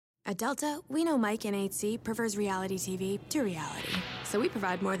At Delta, we know Mike in 8C prefers reality TV to reality. So we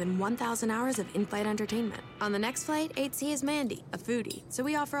provide more than 1,000 hours of in-flight entertainment. On the next flight, 8C is Mandy, a foodie. So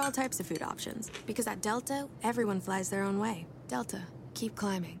we offer all types of food options. Because at Delta, everyone flies their own way. Delta, keep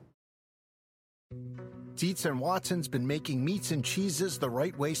climbing. Dietz & Watson's been making meats and cheeses the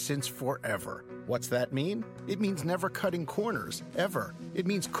right way since forever. What's that mean? It means never cutting corners, ever. It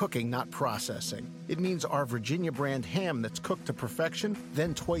means cooking, not processing. It means our Virginia brand ham that's cooked to perfection,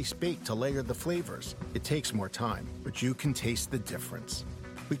 then twice baked to layer the flavors. It takes more time, but you can taste the difference.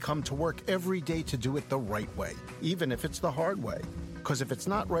 We come to work every day to do it the right way, even if it's the hard way. Because if it's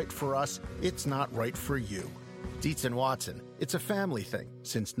not right for us, it's not right for you. Dietz & Watson, it's a family thing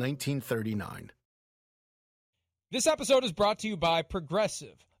since 1939. This episode is brought to you by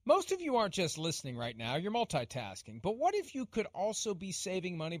Progressive. Most of you aren't just listening right now, you're multitasking. But what if you could also be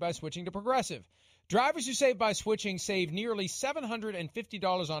saving money by switching to Progressive? Drivers who save by switching save nearly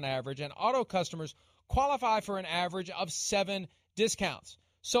 $750 on average, and auto customers qualify for an average of 7 discounts.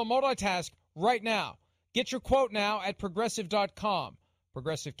 So multitask right now. Get your quote now at Progressive.com.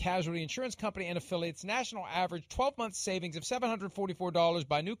 Progressive Casualty Insurance Company and affiliates national average 12-month savings of $744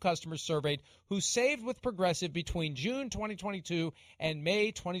 by new customers surveyed who saved with Progressive between June 2022 and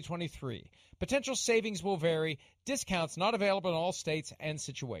May 2023. Potential savings will vary. Discounts not available in all states and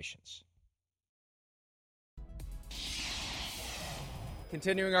situations.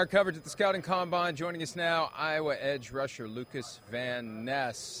 Continuing our coverage at the Scouting Combine, joining us now, Iowa edge rusher Lucas Van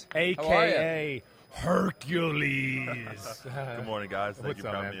Ness. A.K.A. Hercules. Good morning, guys. Thank you for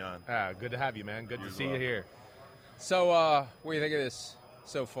having me on. Good to have you, man. Good to see you here. So, what do you think of this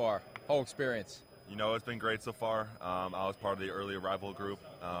so far? Whole experience? You know, it's been great so far. I was part of the early arrival group.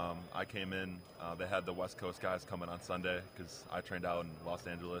 I came in. They had the West Coast guys coming on Sunday because I trained out in Los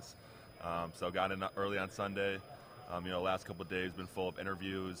Angeles. So got in early on Sunday. Last couple of days been full of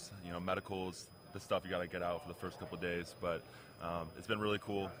interviews, medicals, the stuff you got to get out for the first couple of days. But it's been really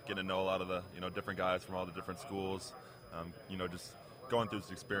cool getting to know a lot of the, different guys from all the different schools. Just going through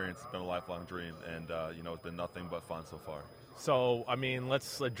this experience has been a lifelong dream. And, it's been nothing but fun so far. So,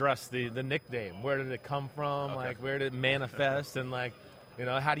 let's address the nickname. Where did it come from? Okay. Where did it manifest? And,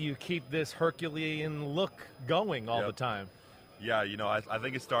 how do you keep this Herculean look going all the time? Yeah, I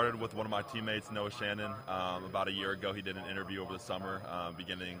think it started with one of my teammates, Noah Shannon. About a year ago, he did an interview over the summer,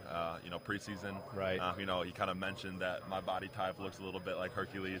 beginning, preseason. Right. He kind of mentioned that my body type looks a little bit like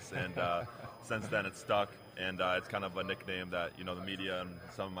Hercules, and since then it's stuck. And it's kind of a nickname that, the media and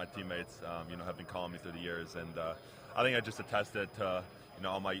some of my teammates, have been calling me through the years. And I think I just attested to,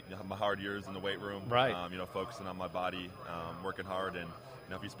 all my hard years in the weight room. Right. Focusing on my body, working hard, and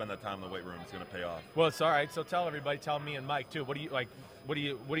if you spend that time in the weight room, it's going to pay off. Well, it's all right. So tell everybody, tell me and Mike too. What are you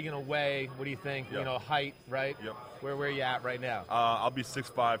going to weigh? What do you think? Yep. Height, right? Yep. Where are you at right now? I'll be 6'5",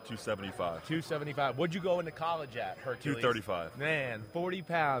 275. 275. What'd you go into college at, Hercules? 235. Man, 40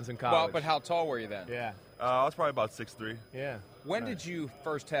 pounds in college. Well, but how tall were you then? Yeah. I was probably about 6'3". Yeah. When did you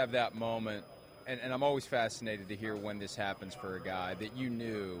first have that moment? And I'm always fascinated to hear when this happens for a guy that you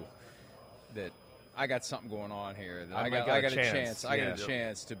knew that I got something going on here. That I got a chance. I got a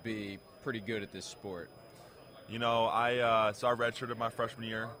chance to be pretty good at this sport. I redshirted my freshman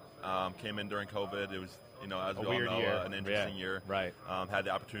year. Came in during COVID. It was, as we all know, an interesting year. Right. Had the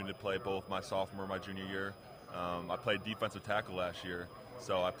opportunity to play both my sophomore and my junior year. I played defensive tackle last year.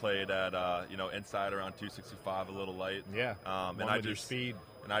 So I played at, inside around 265, a little light. Yeah. And I just speed.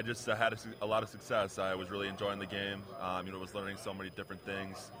 And I just had a lot of success. I was really enjoying the game. Was learning so many different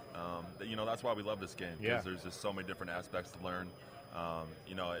things. That's why we love this game, because there's just so many different aspects to learn.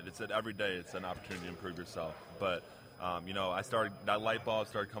 It's every day it's an opportunity to improve yourself. But that light bulb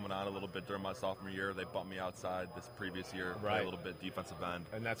started coming on a little bit during my sophomore year. They bumped me outside this previous year, play a little bit defensive end.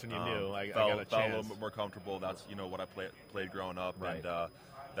 And that's when you knew I got a chance. Felt a little bit more comfortable. That's what I played growing up, right. And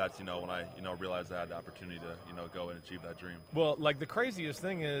that's when I realized I had the opportunity to go and achieve that dream. Well, the craziest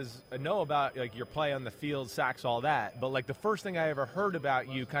thing is I know about your play on the field, sacks, all that, but the first thing I ever heard about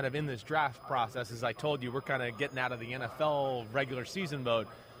you kind of in this draft process is I told you we're kind of getting out of the NFL regular season mode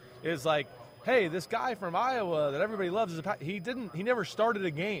is hey, this guy from Iowa that everybody loves, he never started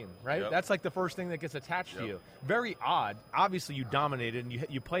a game, right? Yep. That's the first thing that gets attached to you. Very odd. Obviously, you dominated, and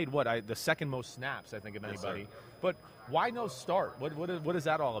you played, the second most snaps, I think, of anybody. Yes, but why no start? What is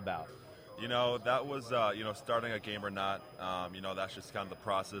that all about? That was, starting a game or not, that's just kind of the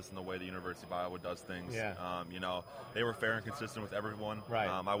process and the way the University of Iowa does things. Yeah. They were fair and consistent with everyone. Right.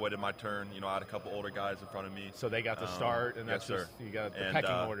 I waited my turn. I had a couple older guys in front of me. So they got the start, and that's yes, you got the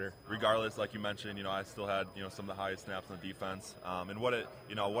pecking order. Regardless, like you mentioned, I still had, some of the highest snaps on the defense. And what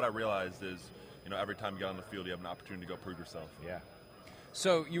I realized is, every time you get on the field, you have an opportunity to go prove yourself. Yeah.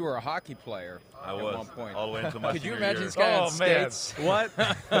 So you were a hockey player I at was one point. all the way into my Could you senior imagine year. this guy on Oh, man. skates? What?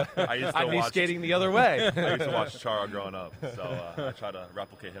 I used to I'd be watch skating the other way. I used to watch Chara growing up, so I try to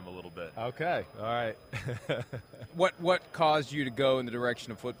replicate him a little bit. Okay. All right. What caused you to go in the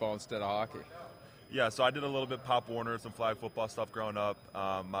direction of football instead of hockey? Yeah, so I did a little bit Pop Warner, some flag football stuff growing up.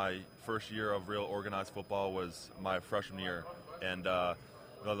 My first year of real organized football was my freshman year, and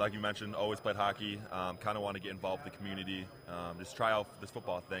like you mentioned, always played hockey. Kind of want to get involved with the community, just try out this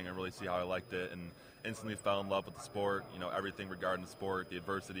football thing and really see how I liked it, and instantly fell in love with the sport. Everything regarding the sport, the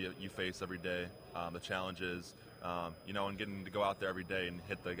adversity you face every day, the challenges, and getting to go out there every day and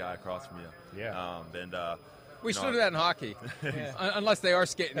hit the guy across from you. Yeah. We still do that in hockey, unless they are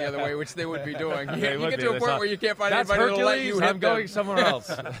skating the other way, which they would be doing. You They would get be. to a That's point not- where you can't find That's anybody to let you Hercules. hit I'm going them. somewhere else.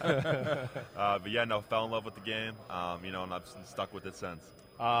 But yeah, no, fell in love with the game, and I've stuck with it since.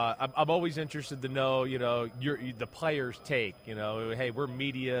 I'm always interested to know, the players' take. Hey, we're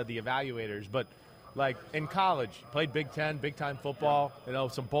media, the evaluators, but like in college, played Big Ten, big time football,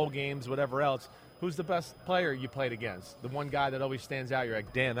 some bowl games, whatever else. Who's the best player you played against? The one guy that always stands out. You're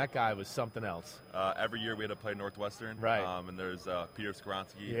like, damn, that guy was something else. Every year we had to play Northwestern, Right. And there's Peter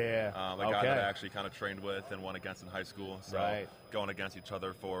Skoronsky, Yeah. a guy Okay. that I actually kind of trained with and won against in high school. So Right. going against each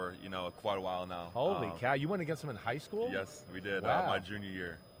other for quite a while now. Holy cow! You went against him in high school? Yes, we did. Wow. My junior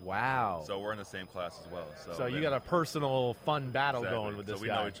year. Wow. So we're in the same class as well. So you got a personal, fun battle exactly. going with this So we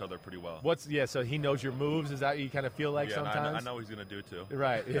guy. know each other pretty well. So he knows your moves. Is that what you kind of feel like yeah, and sometimes? I know he's going to do too.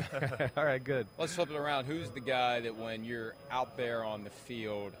 Right. Yeah. All right. Good. Let's flip it around. Who's the guy that when you're out there on the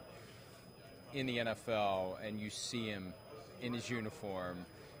field in the NFL and you see him in his uniform,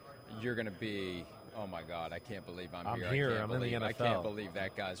 you're going to be, oh my God, I can't believe I'm I'm here. here. I can't I'm in the believe, I NFL. can't believe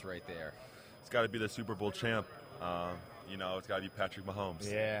that guy's right there. It's got to be the Super Bowl champ. It's got to be Patrick Mahomes.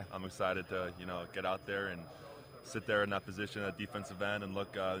 Yeah. I'm excited to get out there and sit there in that position at defensive end and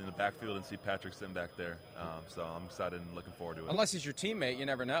look in the backfield and see Patrick sitting back there. So I'm excited and looking forward to it. Unless he's your teammate, you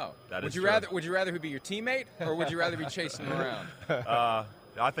never know. That would is you true. rather he be your teammate, or would you rather be chasing him around?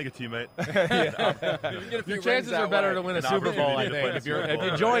 I think a teammate. Your chances are better to win a An Super Bowl, I opportunity to think. play If the you Super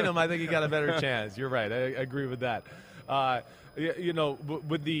Bowl, join right. them, I think you got a better chance. You're right. I agree with that.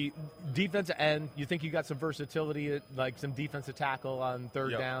 With the defensive end, you think you got some versatility, like some defensive tackle on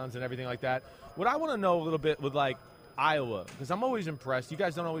third Yep. downs and everything like that. What I want to know a little bit with like Iowa, because I'm always impressed. You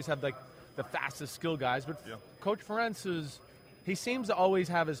guys don't always have like the fastest skill guys, but Yeah. Coach Ferenc he seems to always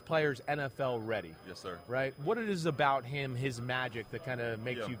have his players NFL ready. Yes, sir. Right? What it is about him, his magic, that kind of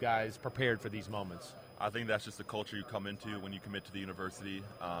makes Yeah. you guys prepared for these moments? I think that's just the culture you come into when you commit to the university.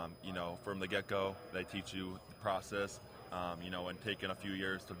 From the get-go, they teach you the process, and taking a few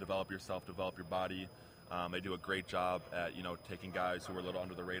years to develop yourself, develop your body. They do a great job at, taking guys who are a little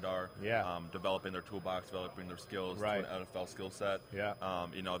under the radar, developing their toolbox, developing their skills Right. to an NFL skill set. Yeah.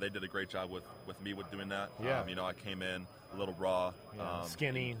 They did a great job with me with doing that. Yeah. I came in a little raw.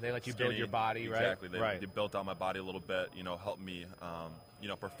 Skinny. They let you build skinny, your body, right? Exactly. Right. They built out my body a little bit, helped me,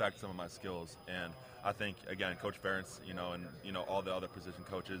 perfect some of my skills. And I think, again, Coach Ferenc, and, all the other position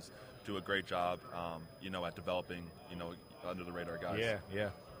coaches do a great job, at developing, under the radar guys. Yeah, yeah.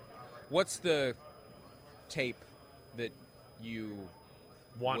 What's the tape that you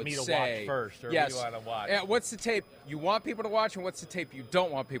Want would me to say, watch first, or yes. what do you want to watch? Yeah, what's the tape you want people to watch, and what's the tape you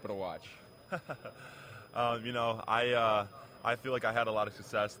don't want people to watch? I feel like I had a lot of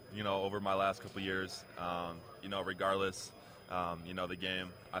success, over my last couple of years. Regardless, the game,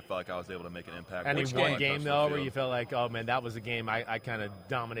 I felt like I was able to make an impact. Any Which one game? game, though, where you felt like, oh, man, that was a game I kind of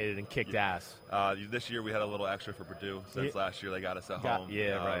dominated and kicked ass? This year we had a little extra for Purdue since last year they got us at home.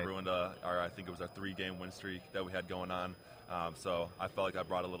 Right. Ruined I think it was our 3-game win streak that we had going on. So I felt like I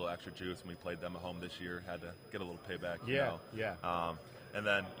brought a little extra juice when we played them at home this year. Had to get a little payback. Yeah. And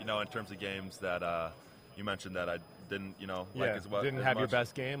then, in terms of games that you mentioned that I didn't, like as well. Didn't as have your much.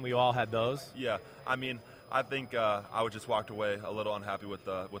 best game. We all had those. Yeah, I think I just walked away a little unhappy with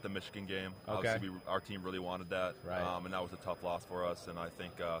the Michigan game. Okay. Obviously, our team really wanted that, Right. And that was a tough loss for us. And I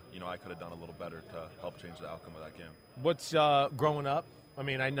think I could have done a little better to help change the outcome of that game. What's growing up?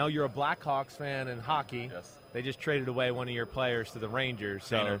 I know you're a Blackhawks fan in hockey. Yes. They just traded away one of your players to the Rangers.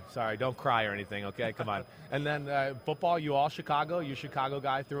 So, Painter. sorry, don't cry or anything, okay? Come on. And then football, you all Chicago? You a Chicago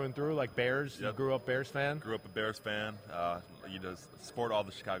guy through and through, like Bears? You Yep. grew up Bears fan? Grew up a Bears fan. You just sport all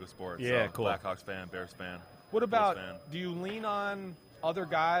the Chicago sports. Yeah, so cool. Blackhawks fan, Bears fan. What about, Bulls fan. do you lean on other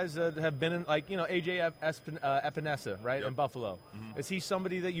guys that have been in, like, AJ Epinesa, right, Yep. in Buffalo? Is he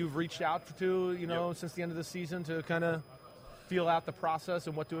somebody that you've reached out to, Yep. since the end of the season to kind of feel out the process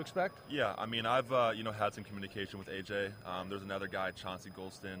and what to expect? Yeah, I've had some communication with AJ. There's another guy, Chauncey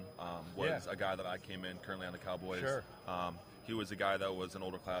Golston, was a guy that I came in currently on the Cowboys. Sure. he was a guy that was an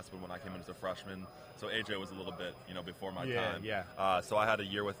older classman when I came in as a freshman. So AJ was a little bit, before my time. Yeah. So I had a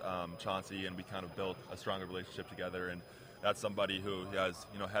year with Chauncey, and we kind of built a stronger relationship together. And that's somebody who has,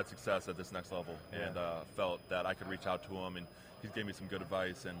 had success at this next level, and felt that I could reach out to him, and he's gave me some good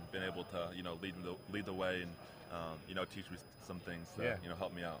advice and been able to, lead the way and, teach me some things that,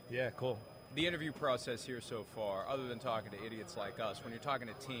 help me out. Yeah, cool. The interview process here so far, other than talking to idiots like us, when you're talking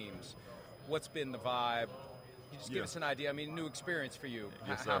to teams, what's been the vibe? You just give us an idea. I mean, new experience for you.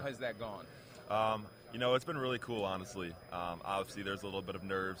 Yes, How sir. has that gone? It's been really cool, honestly. Obviously, there's a little bit of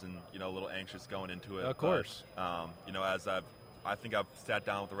nerves and, a little anxious going into it. Of course. But, as I think I've sat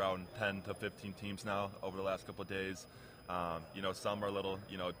down with around 10 to 15 teams now over the last couple of days. Some are a little,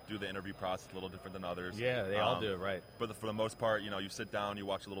 do the interview process a little different than others. Yeah, they all do it right. But for the most part, you sit down, you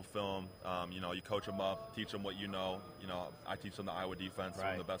watch a little film, you coach them up, teach them what you know. I teach them the Iowa defense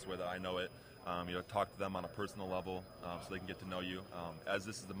in the best way that I know it. Talk to them on a personal level so they can get to know you. As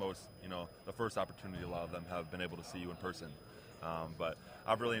this is the most, the first opportunity a lot of them have been able to see you in person. But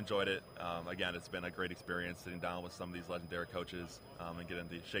I've really enjoyed it. Again, it's been a great experience sitting down with some of these legendary coaches and getting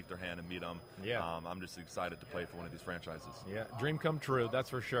to shake their hand and meet them. Yeah. I'm just excited to play for one of these franchises. Yeah, dream come true, that's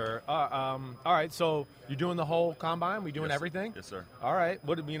for sure. All right, so you're doing the whole combine? We doing everything? Yes, sir. All right.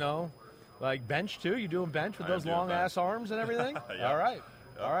 What, like bench too? You doing bench with those long-ass arms and everything? Yeah. All right.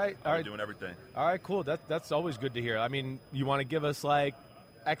 Yep. All right. We're doing everything. All right, cool. That's always good to hear. I mean, you want to give us, like,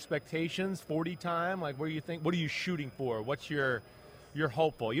 expectations, 40 time? Like, what do you think? What are you shooting for? What's your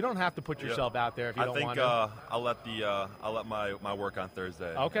hopeful? You don't have to put yourself out there if you don't want to. I think I'll let my work on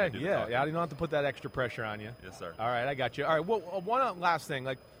Thursday. Okay, yeah. You don't have to put that extra pressure on you. Yes, sir. All right, I got you. All right, well, one last thing.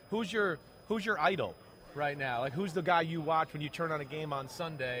 Like, who's your idol right now? Like, who's the guy you watch when you turn on a game on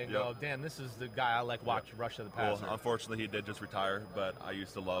Sunday and go, damn, this is the guy I like watch rush to the passer? Well, unfortunately, he did just retire, but I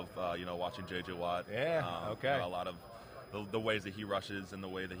used to love, watching J.J. Watt. Yeah, okay. A lot of the ways that he rushes and the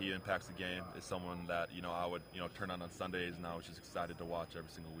way that he impacts the game is someone that, I would, turn on Sundays, and I was just excited to watch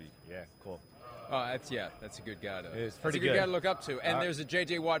every single week. Yeah, cool. That's a good guy to. It's pretty good guy to look up to. And there's a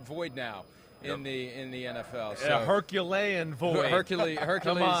J.J. Watt void now in the NFL. So yeah, Herculean void. Hercules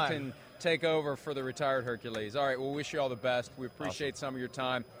can take over for the retired Hercules. All right, we'll wish you all the best. We appreciate some of your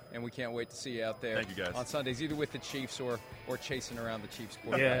time, and we can't wait to see you out there. Thank you, guys. On Sundays, either with the Chiefs or chasing around the Chiefs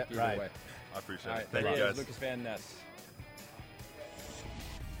quarterback. Yeah, right. Way. I appreciate all it. Right, Thank you, guys. Lucas Van Ness.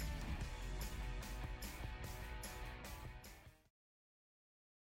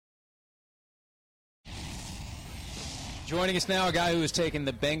 Joining us now, a guy who has taken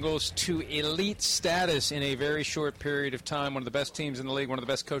the Bengals to elite status in a very short period of time. One of the best teams in the league, one of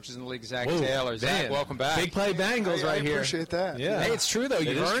the best coaches in the league, Zach Taylor. Zach, welcome back. Big play Bengals right here. I appreciate that. Yeah. Hey, it's true, though.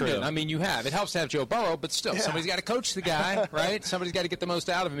 You've earned it. I mean, you have. It helps to have Joe Burrow, but still, somebody's got to coach the guy, right? Somebody's got to get the most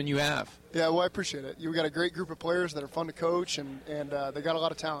out of him, and you have. Yeah, well, I appreciate it. You've got a great group of players that are fun to coach, and they got a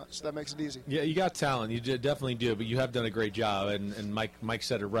lot of talent, so that makes it easy. Yeah, you got talent. You definitely do, but you have done a great job, and Mike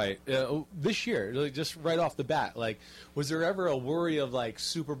said it right. This year, just right off the bat, like, was there ever a worry of, like,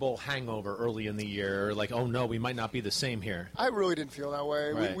 Super Bowl hangover early in the year, or like, oh, no, we might not be the same here? I really didn't feel that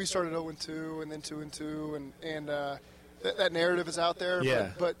way. Right. We started 0-2 and then 2-2, and that narrative is out there.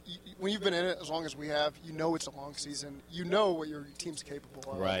 Yeah. But when you've been in it as long as we have, you know it's a long season. You know what your team's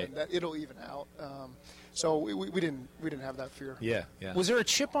capable of, right? And that it'll even out. So we didn't have that fear. Yeah. Was there a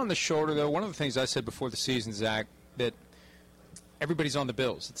chip on the shoulder, though? One of the things I said before the season, Zach, that everybody's on the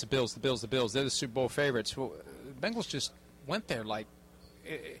Bills. It's the Bills, the Bills, the Bills. They're the Super Bowl favorites. Well, the Bengals just went there like,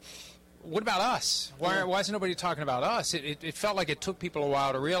 what about us? Why isn't nobody talking about us? It felt like it took people a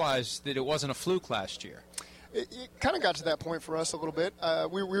while to realize that it wasn't a fluke last year. It kind of got to that point for us a little bit.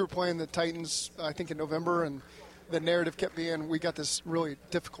 We were playing the Titans, I think, in November, and the narrative kept being we got this really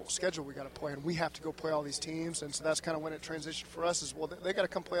difficult schedule we got to play, and we have to go play all these teams. And so that's kind of when it transitioned for us as well. They got to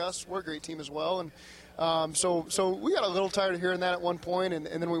come play us. We're a great team as well. And so we got a little tired of hearing that at one point, and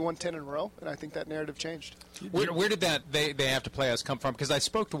then we won 10 in a row, and I think that narrative changed. Where did that they have to play us come from? Because I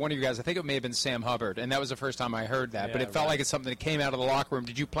spoke to one of you guys, I think it may have been Sam Hubbard, and that was the first time I heard that. Yeah, but it felt like it's something that came out of the locker room.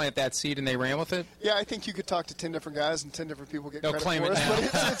 Did you plant that seed and they ran with it? Yeah, I think you could talk to 10 different guys and 10 different people get They'll credit claim for it us. now.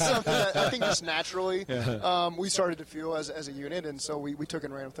 But it's something that I think just naturally we started to feel as a unit, and so we took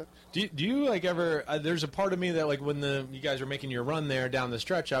and ran with it. Do you like ever? There's a part of me that like when you guys were making your run there down the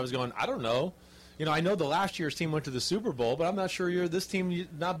stretch, I was going, I don't know. I know the last year's team went to the Super Bowl, but I'm not sure this team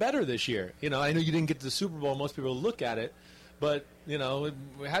not better this year. I know you didn't get to the Super Bowl. Most people look at it, but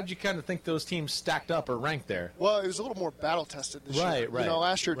how did you kind of think those teams stacked up or ranked there? Well, it was a little more battle tested this year. Right.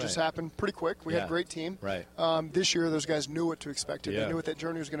 Last year it just happened pretty quick. We had a great team. Right. This year those guys knew what to expect. Yeah. They knew what that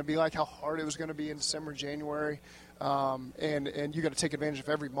journey was going to be like, how hard it was going to be in December, January. And you got to take advantage of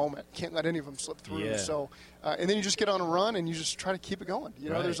every moment. Can't let any of them slip through. Yeah. So, and then you just get on a run and you just try to keep it going. You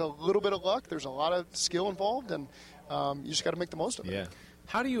know, Right. there's a little bit of luck, there's a lot of skill involved, and you just got to make the most of it. Yeah.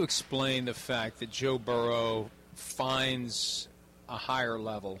 How do you explain the fact that Joe Burrow finds a higher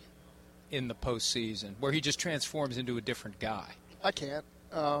level in the postseason, where he just transforms into a different guy? I can't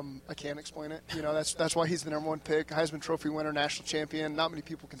explain it. You know, that's why he's the number one pick, Heisman Trophy winner, national champion. Not many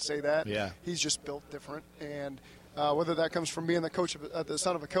people can say that. Yeah. He's just built different, and whether that comes from being the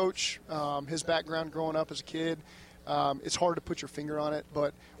son of a coach, his background growing up as a kid, it's hard to put your finger on it.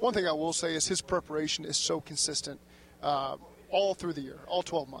 But one thing I will say is his preparation is so consistent all through the year, all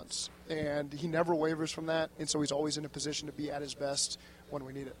 12 months, and he never wavers from that. And so he's always in a position to be at his best when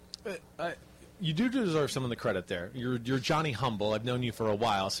we need it. You do deserve some of the credit there. You're Johnny Humble. I've known you for a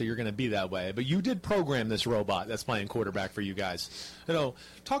while, so you're going to be that way. But you did program this robot that's playing quarterback for you guys. You know,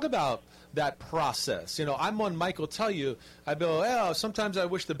 talk about that process. You know, I'm one. Mike will tell you. I go, oh, sometimes I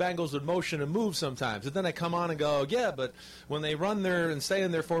wish the Bengals would motion and move sometimes. But then I come on and go, yeah, but when they run there and stay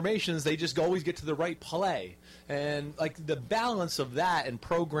in their formations, they just always get to the right play. And like the balance of that and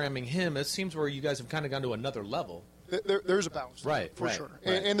programming him, it seems where you guys have kind of gone to another level. There's a balance, right, for right, sure.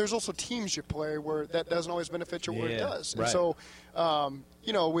 right. And there's also teams you play where that doesn't always benefit you where it does. And right. so,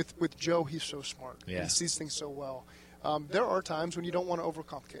 you know, with Joe, he's so smart. Yeah. He sees things so well. There are times when you don't want to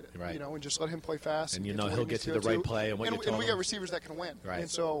overcomplicate it, right. You know, and just let him play fast. And you get know to he'll where he get needs to the right go play and what you told him. And we got receivers that can win. Right. And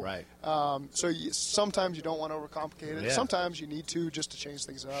so, right. Sometimes you don't want to overcomplicate it. Yeah. Sometimes you need to just to change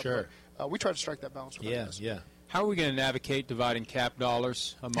things up. Sure. But, we try to strike that balance with our guys. Yeah. How are we going to navigate dividing cap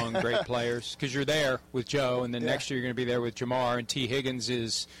dollars among great players? Because you're there with Joe, and then next year you're going to be there with Jamar, and T. Higgins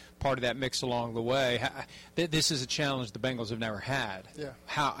is part of that mix along the way. This is a challenge the Bengals have never had. Yeah.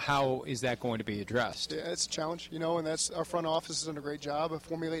 How is that going to be addressed? Yeah, it's a challenge, you know, and that's our front office has done a great job of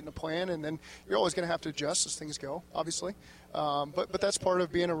formulating a plan, and then you're always going to have to adjust as things go, obviously. But that's part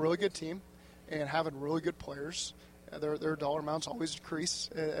of being a really good team and having really good players. Their dollar amounts always decrease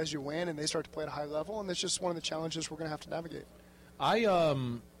as you win, and they start to play at a high level, and that's just one of the challenges we're going to have to navigate.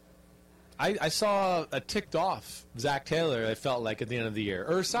 I saw a ticked off Zach Taylor, I felt like, at the end of the year.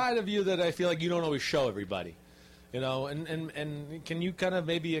 Or a side of you that I feel like you don't always show everybody. You know, and can you kind of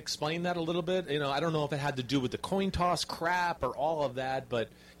maybe explain that a little bit? You know, I don't know if it had to do with the coin toss crap or all of that, but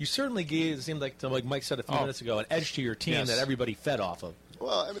you certainly gave, it seemed like Mike said a few minutes ago, an edge to your team that everybody fed off of.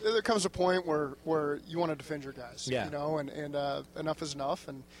 Well, I mean, there comes a point where you want to defend your guys, yeah. You know, and enough is enough,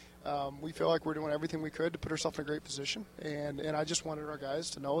 and we feel like we're doing everything we could to put ourselves in a great position, and I just wanted our guys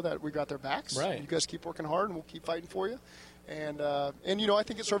to know that we got their backs. Right. You guys keep working hard, and we'll keep fighting for you, and you know, I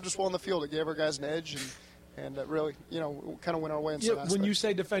think it served us well in the field. It gave our guys an edge, and really, you know, kind of went our way in some aspects. When you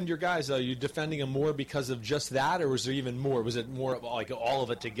say defend your guys, though, are you defending them more because of just that, or was there even more? Was it more of like all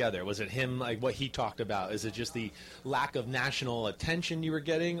of it together? Was it him, like what he talked about? Is it just the lack of national attention you were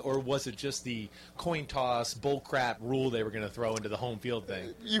getting, or was it just the coin toss bullcrap rule they were going to throw into the home field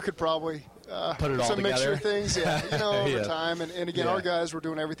thing? You could probably put it all some together. mixture of things, yeah. You know, over Yeah. time, and again, Yeah. our guys were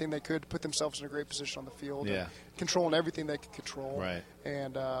doing everything they could to put themselves in a great position on the field, Yeah. and controlling everything they could control, Right.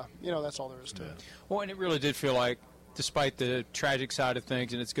 And you know, that's all there is to it. Well, and it really did feel like, despite the tragic side of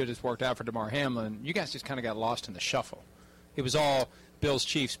things, and it's good it's worked out for DeMar Hamlin, you guys just kind of got lost in the shuffle. It was all Bills,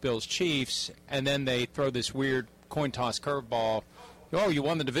 Chiefs, and then they throw this weird coin toss curveball. Oh, you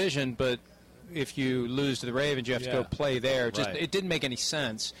won the division, but if you lose to the Ravens, you have to go play there. Just Right. It didn't make any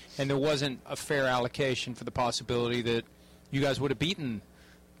sense, and there wasn't a fair allocation for the possibility that you guys would have beaten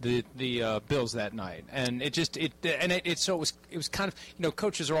the Bills that night. And it was kind of, you know,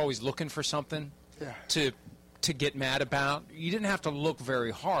 coaches are always looking for something to get mad about. You didn't have to look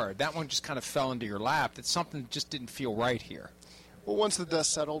very hard. That one just kind of fell into your lap. That something just didn't feel right here. Well, once the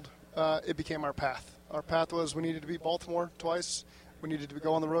dust settled, it became our path. Our path was we needed to beat Baltimore twice. We needed to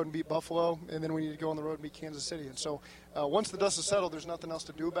go on the road and beat Buffalo, and then we needed to go on the road and beat Kansas City. And so once the dust is settled, there's nothing else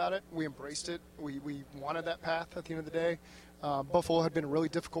to do about it. We embraced it. We wanted that path at the end of the day. Buffalo had been really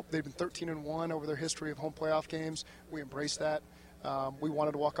difficult. They've been 13-1 over their history of home playoff games. We embraced that. We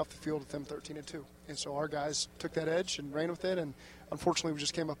wanted to walk off the field with them 13-2. And so our guys took that edge and ran with it, and unfortunately we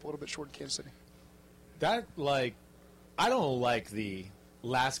just came up a little bit short in Kansas City. I don't like the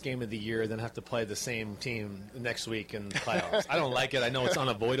last game of the year, then have to play the same team next week in the playoffs. I don't like it. I know it's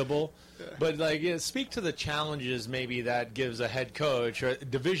unavoidable. But, speak to the challenges maybe that gives a head coach or a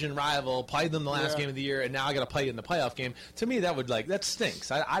division rival, play them the last game of the year, and now I got to play in the playoff game. To me, that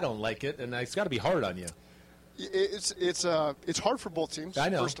stinks. I don't like it, and it's got to be hard on you. It's hard for both teams. I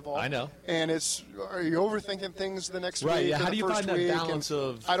know. First of all, I know. And are you overthinking things the next right, week? Yeah. Or How the do you first find that week? balance And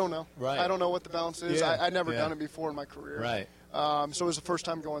of? I don't know. Right. I don't know what the balance is. Yeah. I've never done it before in my career. Right. So it was the first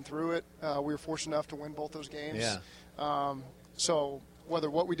time going through it. We were fortunate enough to win both those games. Yeah. So whether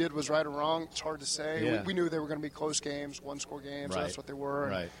what we did was right or wrong, it's hard to say. Yeah. We knew they were going to be close games, one-score games. Right. That's what they were.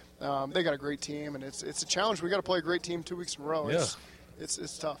 Right. And, they got a great team, and it's a challenge. We got to play a great team 2 weeks in a row. Yeah.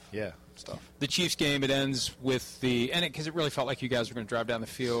 It's tough. Yeah. It's tough. The Chiefs game, it ends with because it really felt like you guys were going to drive down the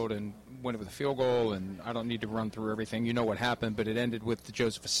field and win it with a field goal, and I don't need to run through everything. You know what happened, but it ended with the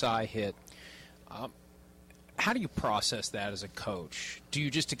Joseph Asai hit. How do you process that as a coach? Do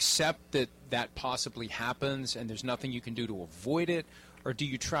you just accept that possibly happens and there's nothing you can do to avoid it? Or do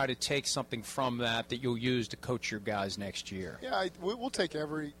you try to take something from that you'll use to coach your guys next year? Yeah, we'll take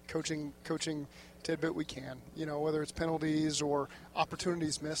every coaching tidbit we can, whether it's penalties or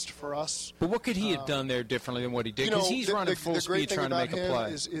opportunities missed for us. But what could he have done there differently than what he did? Because he's running full speed trying to make a play.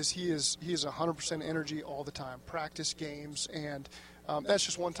 He is 100% energy all the time, practice, games, and that's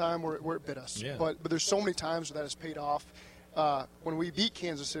just one time where it bit us. Yeah. But there's so many times where that has paid off. When we beat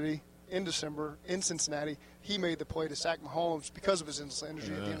Kansas City in December in Cincinnati, he made the play to sack Mahomes because of his instant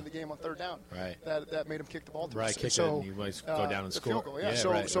energy at the end of the game on third down. Right. That made him kick the ball. Right, kick it, and you might go down and score. Field goal, yeah.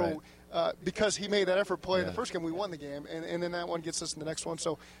 Right. Because he made that effort play in the first game, we won the game, and then that one gets us in the next one.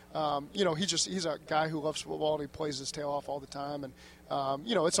 So, he's a guy who loves football, and he plays his tail off all the time, and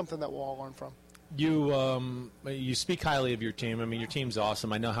it's something that we'll all learn from. You speak highly of your team. I mean, your team's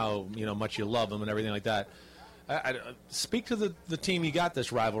awesome. I know how much you love them and everything like that. Speak to the team you got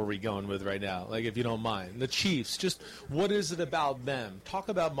this rivalry going with right now, like if you don't mind. The Chiefs, just what is it about them? Talk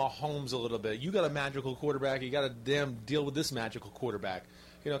about Mahomes a little bit. You got a magical quarterback. You got to deal with this magical quarterback.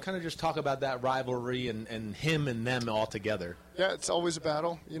 Kind of just talk about that rivalry and him and them all together. Yeah, it's always a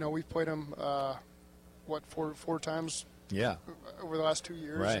battle. We've played them, four times over the last 2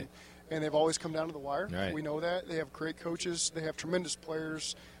 years. Right. And they've always come down to the wire. Right. We know that. They have great coaches. They have tremendous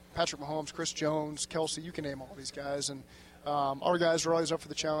players. Patrick Mahomes, Chris Jones, Kelsey, you can name all these guys. And our guys are always up for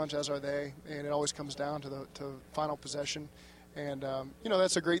the challenge, as are they. And it always comes down to the final possession. And,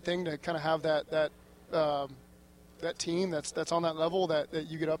 that's a great thing to kind of have that team that's on that level that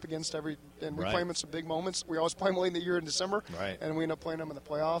you get up against and we play them in some big moments. We always play them late in the year in December. Right. And we end up playing them in the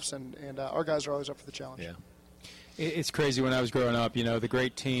playoffs. And our guys are always up for the challenge. Yeah. It's crazy. When I was growing up, the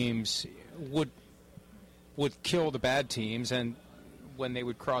great teams would kill the bad teams, and when they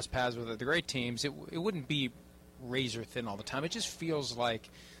would cross paths with the great teams, it wouldn't be razor thin all the time. It just feels like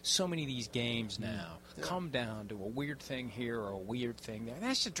so many of these games now come down to a weird thing here or a weird thing there.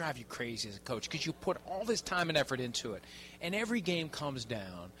 That should drive you crazy as a coach because you put all this time and effort into it, and every game comes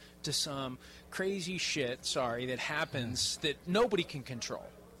down to some crazy shit, that happens that nobody can control.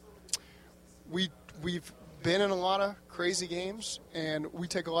 We've been in a lot of crazy games, and we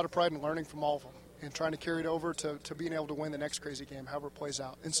take a lot of pride in learning from all of them and trying to carry it over to being able to win the next crazy game, however it plays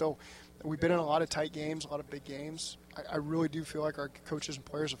out. And so we've been in a lot of tight games, a lot of big games. I really do feel like our coaches and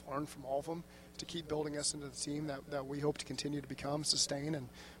players have learned from all of them to keep building us into the team that we hope to continue to become, sustain,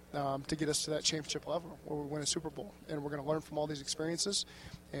 and to get us to that championship level where we win a Super Bowl. And we're going to learn from all these experiences.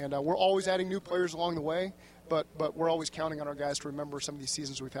 And we're always adding new players along the way, but we're always counting on our guys to remember some of these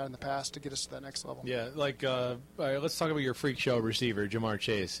seasons we've had in the past to get us to that next level. Yeah, all right, let's talk about your freak show receiver, Ja'Marr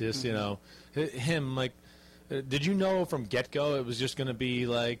Chase. Just, him, did you know from get-go it was just going to be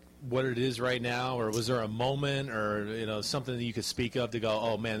like what it is right now, or was there a moment or something that you could speak of to go,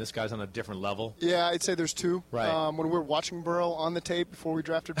 oh man, this guy's on a different level? Yeah, I'd say there's two. Right. When we were watching Burrow on the tape before we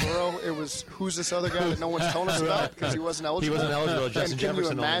drafted Burrow, it was who's this other guy that no one's telling us about because he wasn't eligible. He wasn't eligible. Justin and Jefferson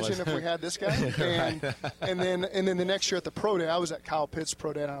can you imagine if we had this guy? And then the next year at the pro day, I was at Kyle Pitts'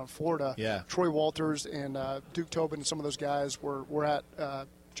 pro day down in Florida. Yeah. Troy Walters and Duke Tobin and some of those guys were at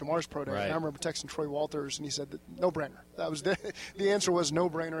Jamar's pro day. Right. And I remember texting Troy Walters, and he said, no brainer. That was the answer was no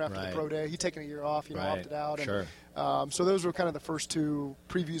brainer after the pro day. He'd taken a year off, opted out. And, sure. So those were kind of the first two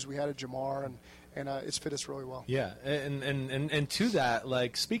previews we had of Jamar, and it's fit us really well. Yeah, and to that,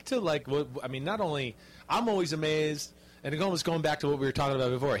 speak to what I mean. Not only I'm always amazed, and almost going back to what we were talking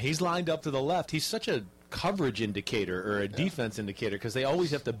about before. He's lined up to the left. He's such a coverage indicator or a defense indicator because they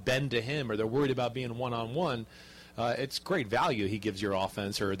always have to bend to him, or they're worried about being one-on-one. It's great value he gives your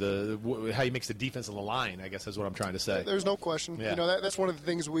offense, or how he makes the defense on the line, I guess is what I'm trying to say. There's no question. Yeah. That's one of the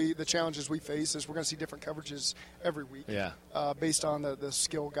things the challenges we face is we're going to see different coverages every week. Yeah. Based on the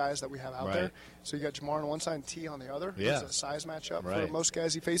skill guys that we have out there. So you got Jamar on one side and T on the other. Yeah. It's a size matchup for most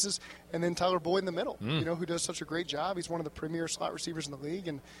guys he faces. And then Tyler Boyd in the middle, who does such a great job. He's one of the premier slot receivers in the league.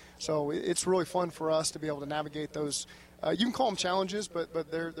 And so it's really fun for us to be able to navigate those. You can call them challenges, but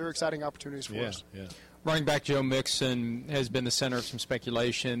they're exciting opportunities for us. Yeah. Running back Joe Mixon has been the center of some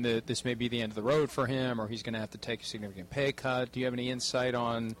speculation that this may be the end of the road for him, or he's going to have to take a significant pay cut. Do you have any insight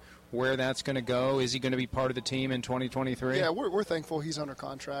on where that's going to go? Is he going to be part of the team in 2023? Yeah, we're thankful he's under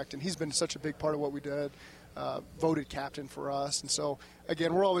contract, and he's been such a big part of what we did. Voted captain for us, and so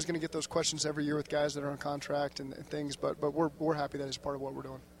again, we're always going to get those questions every year with guys that are on contract and things. But we're happy that he's part of what we're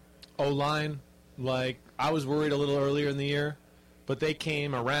doing. O-line, like I was worried a little earlier in the year, but they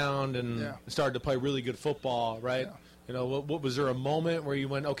came around and started to play really good football, right? Yeah. You know, what was there a moment where you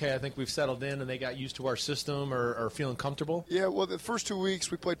went, okay, I think we've settled in and they got used to our system or feeling comfortable? Yeah, well, the first 2 weeks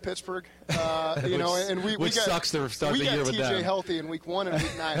we played Pittsburgh, and we got, sucks to start the year with them. TJ healthy in week 1 and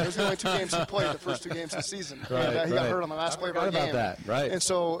week 9. Those are the only 2 games he played, the first 2 games of the season. Right, and he got hurt on the last play of our game. About that, right? And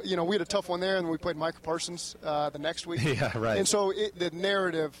so, we had a tough one there, and then we played Micah Parsons the next week. Yeah, right. And so the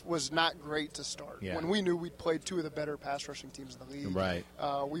narrative was not great to start. Yeah. When we knew we'd played 2 of the better pass rushing teams in the league. Right.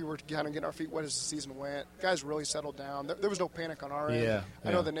 We were kind of getting our feet wet as the season went. Guys really settled down. There was no panic on our end. Yeah,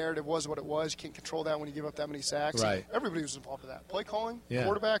 I know the narrative was what it was. You can't control that when you give up that many sacks. Right. Everybody was involved in that. Play calling, yeah.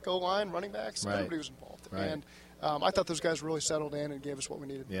 quarterback, O-line, running backs, right. everybody was involved. Right. And I thought those guys really settled in and gave us what we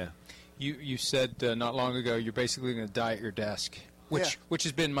needed. Yeah. You said not long ago you're basically going to die at your desk, which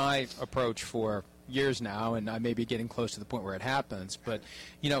has been my approach for years now, and I may be getting close to the point where it happens. But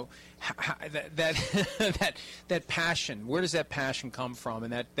that passion, where does that passion come from,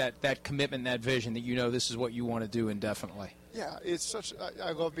 and that commitment, that vision that this is what you want to do indefinitely? Yeah, it's such.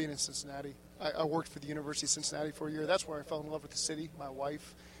 I love being in Cincinnati. I worked for the University of Cincinnati for a year. That's where I fell in love with the city, my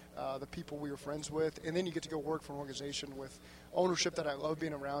wife, the people we were friends with, and then you get to go work for an organization with ownership that I love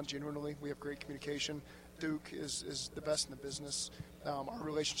being around. Genuinely, we have great communication. Duke is the best in the business. Our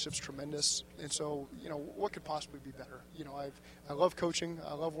relationship's tremendous, and so what could possibly be better? I love coaching.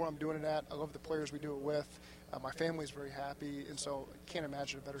 I love where I'm doing it at. I love the players we do it with. My family's very happy, and so I can't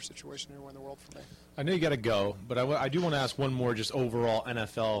imagine a better situation anywhere in the world for me. I know you got to go, but I do want to ask one more just overall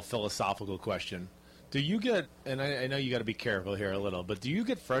NFL philosophical question. Do you get, and I know you got to be careful here a little, but do you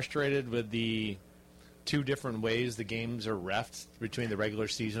get frustrated with the 2 different ways the games are reffed between the regular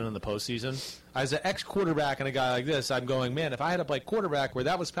season and the postseason? As an ex-quarterback and a guy like this, I'm going, man, if I had to play quarterback where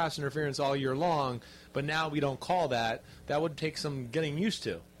that was pass interference all year long, but now we don't call that would take some getting used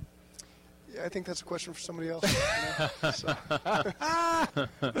to. Yeah, I think that's a question for somebody else. That's the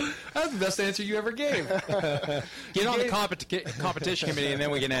best answer you ever gave. Get on the competition committee, and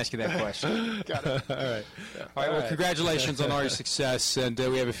then we can ask you that question. Got it. All right. All right, well, congratulations on all your success, and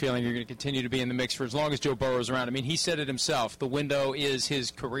we have a feeling you're going to continue to be in the mix for as long as Joe Burrow's around. I mean, he said it himself. The window is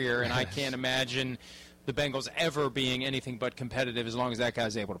his career, and I can't imagine the Bengals ever being anything but competitive as long as that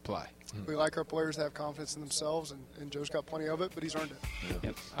guy's able to play. We like our players to have confidence in themselves, and Joe's got plenty of it, but he's earned it.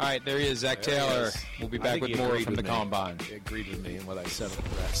 Yep. All right, there he is, Zach Taylor. We'll be back with more from the Combine. He agreed with me in what I said on the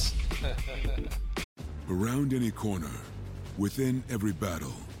press. Around any corner, within every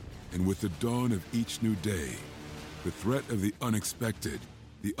battle, and with the dawn of each new day, the threat of the unexpected,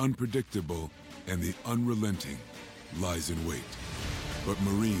 the unpredictable, and the unrelenting lies in wait. But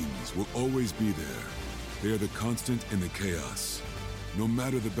Marines will always be there. They are the constant in the chaos. No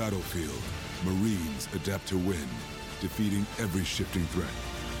matter the battlefield, Marines adapt to win, defeating every shifting threat,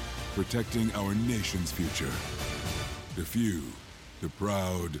 protecting our nation's future. The few, the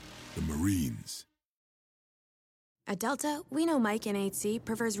proud, the Marines. At Delta, we know Mike in 8C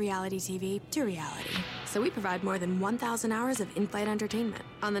prefers reality TV to reality. So we provide more than 1,000 hours of in-flight entertainment.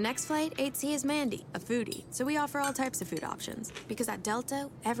 On the next flight, 8C is Mandy, a foodie. So we offer all types of food options. Because at Delta,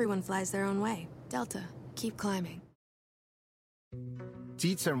 everyone flies their own way. Delta, keep climbing.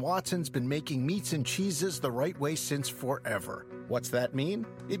 Dietz & Watson's been making meats and cheeses the right way since forever. What's that mean?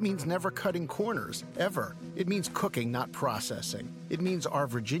 It means never cutting corners, ever. It means cooking, not processing. It means our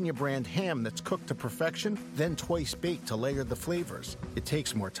Virginia brand ham that's cooked to perfection, then twice baked to layer the flavors. It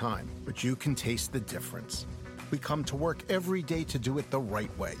takes more time, but you can taste the difference. We come to work every day to do it the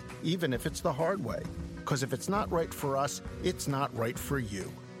right way, even if it's the hard way. Because if it's not right for us, it's not right for you.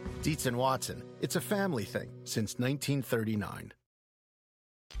 Dietz & Watson, it's a family thing since 1939.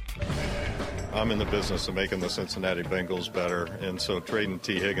 I'm in the business of making the Cincinnati Bengals better, and so trading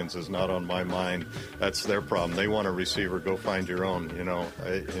T. Higgins is not on my mind. That's their problem. They want a receiver. Go find your own.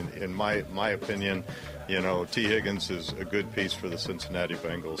 In my opinion, T. Higgins is a good piece for the Cincinnati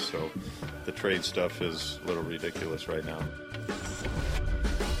Bengals. So the trade stuff is a little ridiculous right now.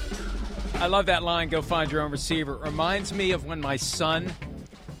 I love that line, go find your own receiver. It reminds me of when my son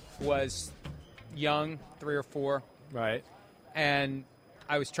was young, 3 or 4. Right. And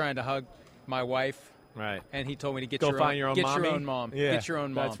I was trying to hug my wife, Right. And he told me to get Go your find own, your own get mommy. your own mom. Yeah, Get your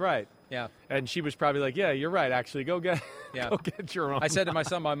own mom. That's right. Yeah. And she was probably like, yeah, you're right, actually. Go get your own. I said to my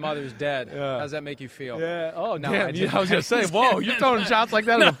son, my mother's dead. Yeah. How does that make you feel? Yeah. Oh, No, damn. I I didn't. was going to say, whoa, you're throwing shots like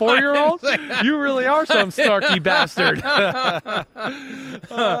that at a 4-year-old? You really are some snarky bastard.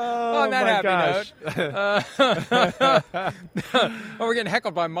 On that happy note. Oh, we're getting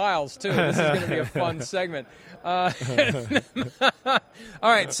heckled by Miles, too. This is going to be a fun segment. All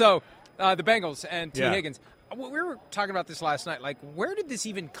right, so the Bengals and T. Higgins. We were talking about this last night. Like, where did this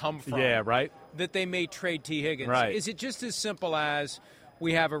even come from? Yeah, right. That they may trade T. Higgins. Right. Is it just as simple as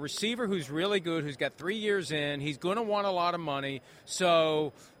we have a receiver who's really good, who's got 3 years in, he's going to want a lot of money,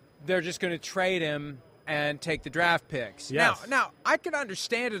 so they're just going to trade him and take the draft picks? Yes. Now, I could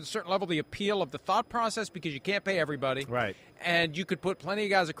understand at a certain level the appeal of the thought process because you can't pay everybody. Right. And you could put plenty of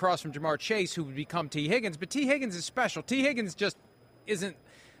guys across from Jamar Chase who would become T. Higgins, but T. Higgins is special. T. Higgins just isn't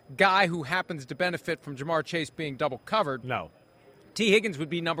guy who happens to benefit from Jamar Chase being double covered. No. T. Higgins would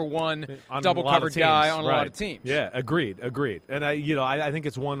be number one On double a lot of covered teams, guy on a right. lot of teams. Yeah, agreed. And I think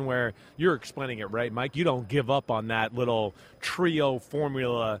it's one where you're explaining it right, Mike. You don't give up on that little trio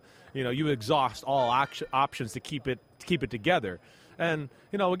formula. You exhaust all options to keep it together. And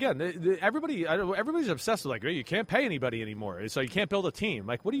again, everybody's obsessed with like, hey, you can't pay anybody anymore, so you can't build a team.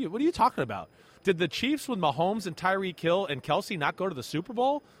 Like, what are you talking about? Did the Chiefs with Mahomes and Tyreek Hill and Kelsey not go to the Super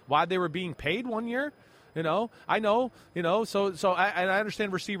Bowl while they were being paid one year? I know. So I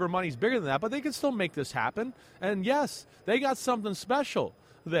understand receiver money's bigger than that, but they can still make this happen. And yes, they got something special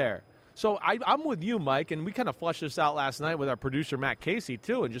there. So I'm with you, Mike, and we kind of fleshed this out last night with our producer Matt Casey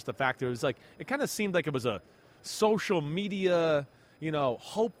too, and just the fact that it was like it kind of seemed like it was a social media,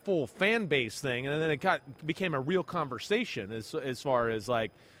 hopeful fan base thing, and then it became a real conversation as far as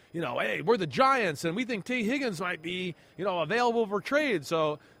like, hey, we're the Giants, and we think T. Higgins might be, available for trade.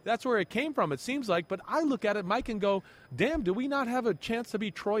 So that's where it came from, it seems like. But I look at it, Mike, and go, damn, do we not have a chance to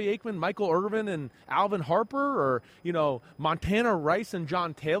be Troy Aikman, Michael Irvin, and Alvin Harper, or, Montana Rice and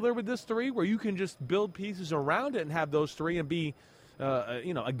John Taylor with this three, where you can just build pieces around it and have those three and be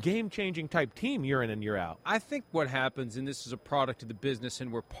a game-changing type team year in and year out. I think what happens, and this is a product of the business,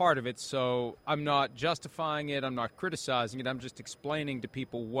 and we're part of it, so I'm not justifying it, I'm not criticizing it, I'm just explaining to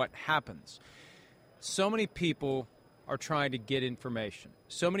people what happens. So many people are trying to get information.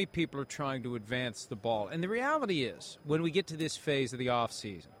 So many people are trying to advance the ball. And the reality is, when we get to this phase of the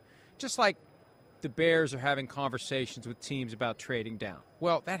offseason, just like the Bears are having conversations with teams about trading down,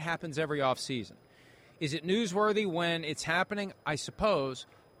 well, that happens every offseason. Is it newsworthy when it's happening? I suppose,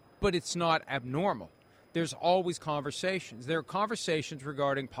 but it's not abnormal. There's always conversations. There are conversations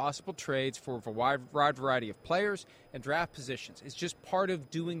regarding possible trades for a wide variety of players and draft positions. It's just part of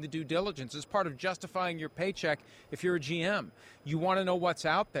doing the due diligence. It's part of justifying your paycheck if you're a GM. You want to know what's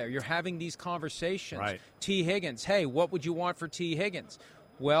out there. You're having these conversations. Right. T. Higgins, hey, what would you want for T. Higgins?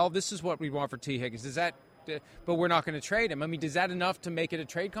 Well, this is what we want for T. Higgins. Does that... But we're not going to trade him. I mean, is that enough to make it a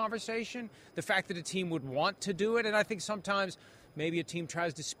trade conversation? The fact that a team would want to do it, and I think sometimes maybe a team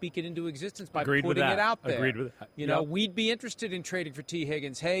tries to speak it into existence by putting it out there. Agreed with that. We'd be interested in trading for T.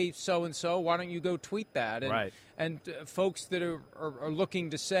 Higgins. Hey, so-and-so, why don't you go tweet that? And, right. And folks that are looking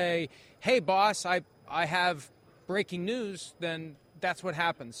to say, hey, boss, I have breaking news, then that's what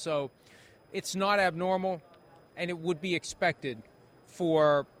happens. So it's not abnormal, and it would be expected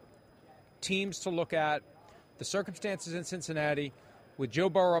for teams to look at the circumstances in Cincinnati with Joe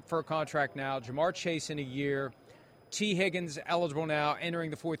Burrow up for a contract now, Jamar Chase in a year, T. Higgins eligible now, entering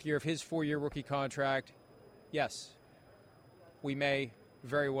the fourth year of his 4-year rookie contract. Yes, we may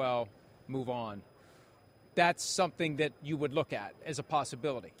very well move on. That's something that you would look at as a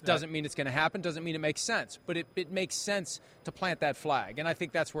possibility. Doesn't mean it's going to happen, doesn't mean it makes sense, but it makes sense to plant that flag, and I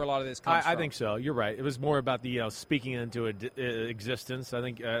think that's where a lot of this comes from. I think so. You're right. It was more about the speaking into existence. I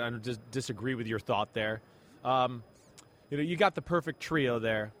think I just disagree with your thought there. You got the perfect trio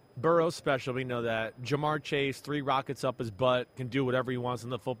there. Burrow's special, we know that. Jamar Chase, 3 rockets up his butt, can do whatever he wants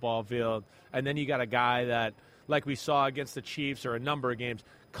on the football field. And then you got a guy that, like we saw against the Chiefs or a number of games,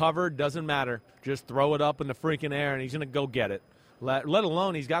 covered, doesn't matter. Just throw it up in the freaking air, and he's going to go get it. Let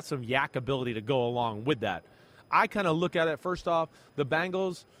alone he's got some yak ability to go along with that. I kind of look at it, first off, the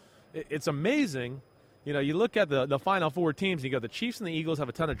Bengals, it's amazing. You look at the final 4 teams, and you go, the Chiefs and the Eagles have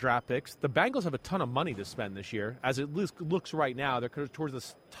a ton of draft picks. The Bengals have a ton of money to spend this year. As it looks right now, they're towards the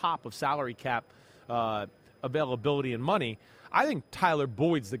top of salary cap availability and money. I think Tyler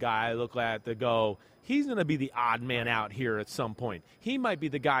Boyd's the guy I look at to go, he's going to be the odd man out here at some point. He might be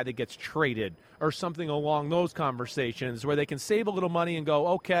the guy that gets traded or something along those conversations where they can save a little money and go,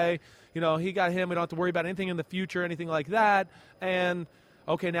 okay, he got him. We don't have to worry about anything in the future, anything like that. And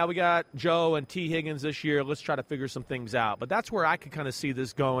okay, now we got Joe and T. Higgins this year. Let's try to figure some things out. But that's where I could kind of see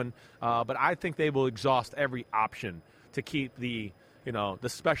this going. But I think they will exhaust every option to keep the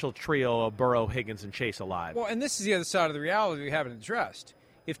special trio of Burrow, Higgins, and Chase alive. Well, and this is the other side of the reality we haven't addressed.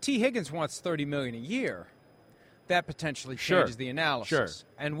 If T. Higgins wants $30 million a year, that potentially changes the analysis. Sure.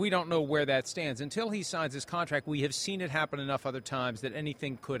 And we don't know where that stands. Until he signs his contract, we have seen it happen enough other times that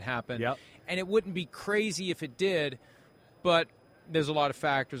anything could happen. Yep. And it wouldn't be crazy if it did, but there's a lot of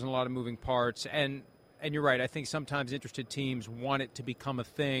factors and a lot of moving parts. And you're right. I think sometimes interested teams want it to become a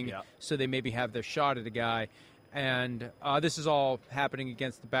thing, so they maybe have their shot at a guy. And this is all happening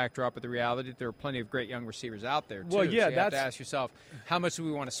against the backdrop of the reality that there are plenty of great young receivers out there, too. Well, yeah, so you have to ask yourself, how much do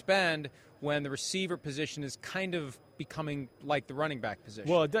we want to spend when the receiver position is kind of becoming like the running back position?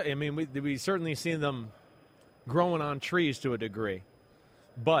 Well, I mean, we certainly seen them growing on trees to a degree.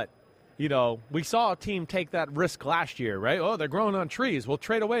 But, we saw a team take that risk last year, right? Oh, they're growing on trees. We'll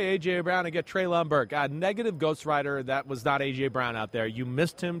trade away A.J. Brown and get Treylon Burke. Negative Ghost Rider, that was not A.J. Brown out there. You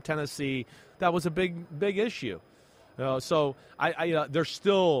missed him, Tennessee. That was a big issue. So there's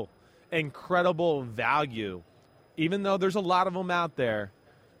still incredible value, even though there's a lot of them out there.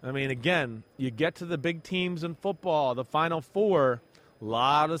 I mean, again, you get to the big teams in football, the Final Four, a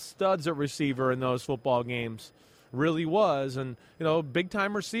lot of studs at receiver in those football games. Really was. And,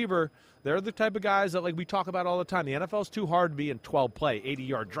 big-time receiver, they're the type of guys that, like we talk about all the time. The NFL's too hard to be in 12-play,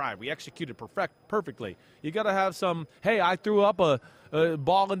 80-yard drive. We executed perfectly. You got to have some, hey, I threw up a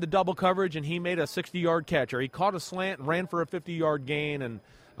ball into double coverage and he made a 60-yard catch, or he caught a slant and ran for a 50-yard gain. And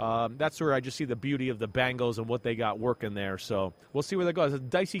that's where I just see the beauty of the Bengals and what they got working there. So we'll see where that goes. It's a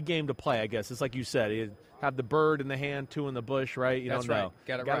dicey game to play, I guess. It's like you said. You have the bird in the hand, two in the bush, right? That's don't right. know.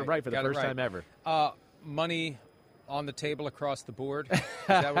 Got it right for the first time ever. Money on the table across the board. Is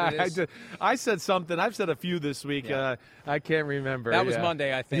that what it is? I said something. I've said a few this week. Yeah. I can't remember. That was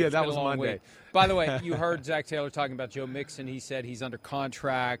Monday, I think. Yeah, It's that been was a long Monday. week. By the way, you heard Zach Taylor talking about Joe Mixon. He said he's under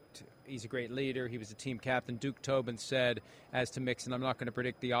contract. He's a great leader. He was a team captain. Duke Tobin said, as to Mixon, I'm not going to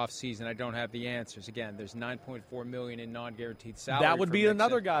predict the offseason. I don't have the answers. Again, there's $9.4 million in non-guaranteed salary. That would be Mixon.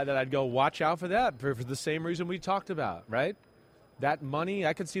 another guy that I'd go watch out for that for the same reason we talked about, right? That money,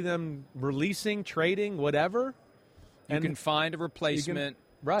 I could see them releasing, trading, whatever. You can find a replacement,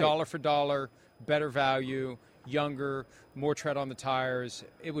 dollar for dollar, better value, younger, more tread on the tires.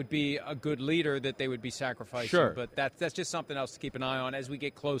 It would be a good leader that they would be sacrificing. Sure. But that's just something else to keep an eye on as we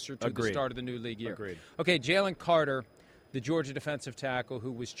get closer to the start of the new league year. Agreed. Okay, Jalen Carter, the Georgia defensive tackle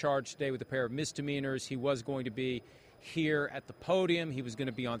who was charged today with a pair of misdemeanors. He was going to be here at the podium. He was going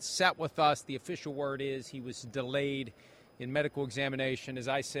to be on set with us. The official word is he was delayed in medical examination. As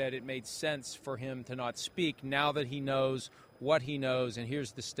I said, it made sense for him to not speak now that he knows what he knows. And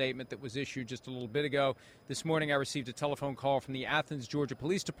here's the statement that was issued just a little bit ago. This morning I received a telephone call from the Athens, Georgia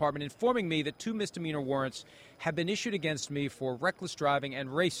Police Department informing me that 2 misdemeanor warrants have been issued against me for reckless driving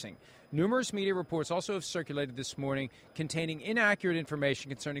and racing. Numerous media reports also have circulated this morning containing inaccurate information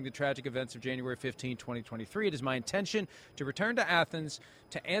concerning the tragic events of January 15, 2023. It is my intention to return to Athens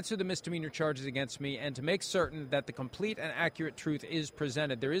to answer the misdemeanor charges against me and to make certain that the complete and accurate truth is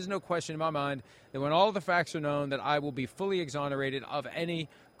presented. There is no question in my mind that when all of the facts are known that I will be fully exonerated of any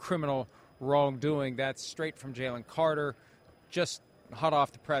criminal wrongdoing. That's straight from Jalen Carter, just hot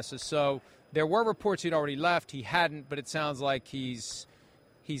off the presses. So there were reports he'd already left. He hadn't, but it sounds like he's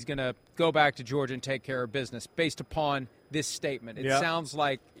going to go back to Georgia and take care of business based upon this statement. It sounds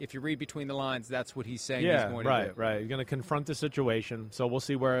like, if you read between the lines, that's what he's saying he's going to do. Right. He's going to confront the situation. So we'll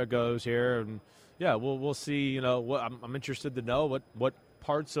see where it goes here. And, yeah, we'll see, what I'm interested to know what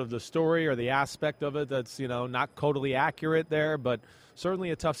parts of the story or the aspect of it that's, not totally accurate there, but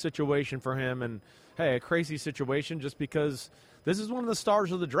certainly a tough situation for him. And, hey, a crazy situation just because this is one of the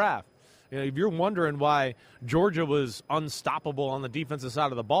stars of the draft. If you're wondering why Georgia was unstoppable on the defensive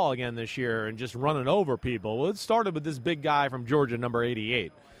side of the ball again this year and just running over people, well, it started with this big guy from Georgia, number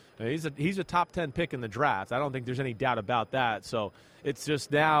 88. He's a top 10 pick in the draft. I don't think there's any doubt about that. So it's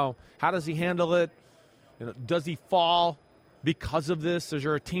just now, how does he handle it? Does he fall because of this? Is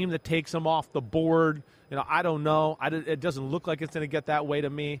there a team that takes him off the board? I don't know. It doesn't look like it's going to get that way to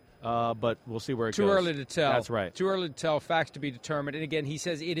me, but we'll see where it goes. Too early to tell. That's right. Too early to tell. Facts to be determined. And, again, he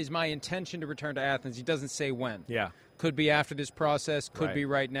says, it is my intention to return to Athens. He doesn't say when. Yeah. Could be after this process. Could be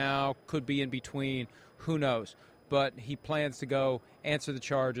right now. Could be in between. Who knows? But he plans to go answer the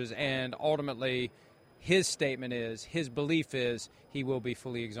charges, and ultimately his statement is, his belief is, he will be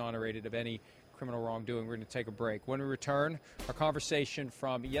fully exonerated of any criminal wrongdoing. We're going to take a break. When we return, our conversation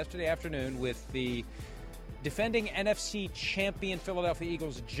from yesterday afternoon with the defending NFC champion Philadelphia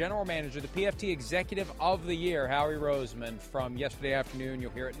Eagles general manager, the PFT Executive of the Year, Howie Roseman, from yesterday afternoon.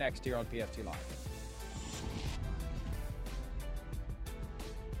 You'll hear it next here on PFT Live.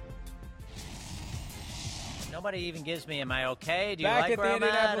 Nobody even gives me, am I okay? Do you Back like at where the I'm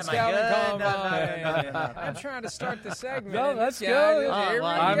at? Indianapolis Am I Scouting good? Combine. I'm trying to start the segment. No, that's good.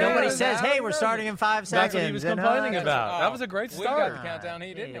 Nobody says, hey, we're starting in 5 seconds. That's what he was complaining about. That was a great We start. got the countdown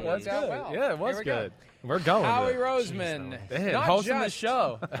he didn't. It It worked was out good. well. Yeah, it was Here we good. go. We're going. Howie with it. Roseman, Man, not hosting the just-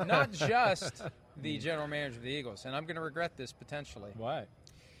 show. not just the general manager of the Eagles, and I'm going to regret this potentially. Why?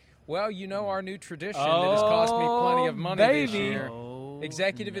 Well, you know our new tradition that has cost me plenty of money this baby. year.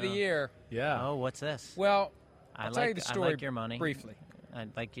 Executive of the Year. Yeah. Oh, what's this? Well, I I'll tell you the story I like your money. briefly.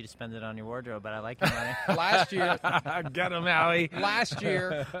 I'd like you to spend it on your wardrobe, but I like your money. Last year, Get him, Howie. last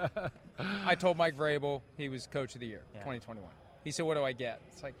year, I told Mike Vrabel he was Coach of the Year, 2021. He said, what do I get?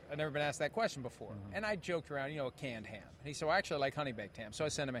 It's like, I've never been asked that question before. And I joked around, a canned ham. And he said, well, actually, I like honey-baked ham. So I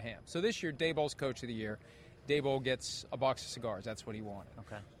sent him a ham. So this year, Daboll's Coach of the Year. Daboll gets a box of cigars. That's what he wanted.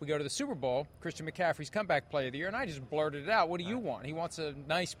 Okay. We go to the Super Bowl. Christian McCaffrey's comeback player of the year. And I just blurted it out. What do you want? He wants a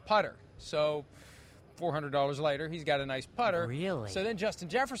nice putter. So $400 later, he's got a nice putter. Really? So then Justin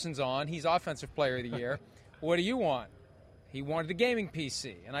Jefferson's on. He's Offensive Player of the Year. What do you want? He wanted a gaming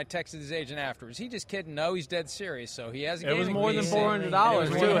PC, and I texted his agent afterwards. He just kidding? No, he's dead serious. So he has a It gaming was more PC. than $400 It was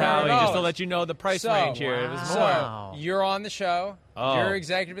too, more than Howie. Just to $400. let you know the price range here. It was more. Wow. So you're on the show. Oh. You're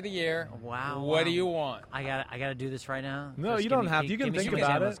Executive of the Year. Wow. What do you want? I got to do this right now. No, First, you give don't me- have to. You give can me think some about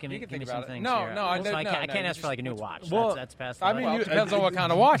examples. it. Give me, You can give me think some about it. things No, here. no, I So don't- I no, can't you ask for like a new watch. Well, That's past. I mean, Well, you, it depends on what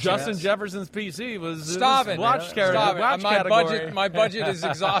kind of watch. Justin it is. Jefferson's PC was Stop his it. watch Stop category. it. Watch My category. budget is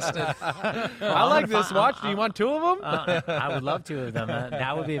exhausted. I like this watch. Do you want two of them? I would love two of them.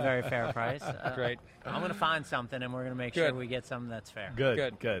 That would be a very fair price. Great. I'm going to find something, and we're going to make Good. sure we get something that's fair.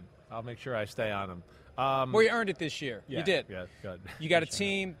 Good. I'll make sure I stay on them. Well, you earned it this year. Yeah, You did. Yeah, good. You got a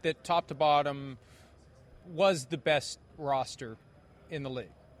team that, top to bottom, was the best roster in the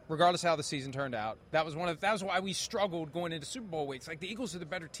league, regardless of how the season turned out. That was why we struggled going into Super Bowl weeks. Like, the Eagles are the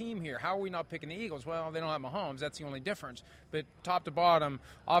better team here. How are we not picking the Eagles? Well, they don't have Mahomes. That's the only difference. But top to bottom,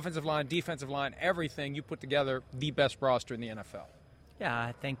 offensive line, defensive line, everything, you put together the best roster in the NFL. Yeah,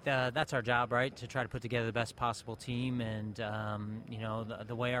 I think that's our job, right, to try to put together the best possible team. And,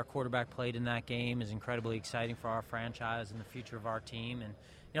 the way our quarterback played in that game is incredibly exciting for our franchise and the future of our team.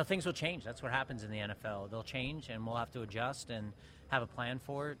 And, things will change. That's what happens in the NFL. They'll change, and we'll have to adjust and have a plan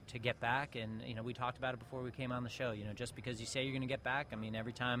for it to get back. And, we talked about it before we came on the show. Just because you say you're going to get back, I mean,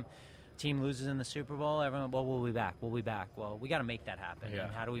 every time a team loses in the Super Bowl, everyone, well, we'll be back. We'll be back. Well, we got to make that happen. Yeah.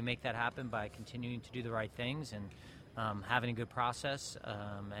 And how do we make that happen? By continuing to do the right things and having a good process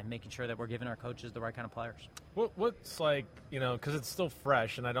and making sure that we're giving our coaches the right kind of players. What's like, because it's still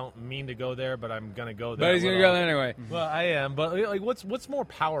fresh, and I don't mean to go there, but I'm going to go there. But he's going to go there anyway. Well, I am, but like, what's more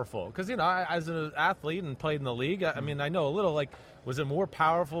powerful? Because I, as an athlete and played in the league, I mean, I know a little. Like, was it more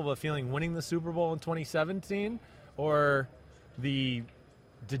powerful of a feeling winning the Super Bowl in 2017, or the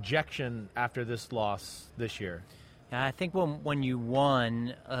dejection after this loss this year? Yeah, I think when you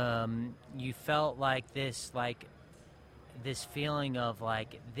won, you felt like this feeling of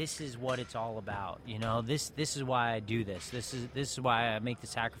like, this is what it's all about. This is why I do this. This is why I make the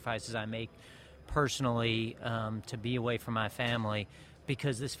sacrifices I make personally to be away from my family,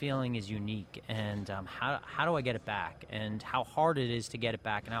 because this feeling is unique. And how do I get it back? And how hard it is to get it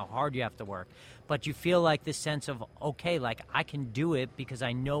back, and how hard you have to work. But you feel like this sense of, okay, like I can do it because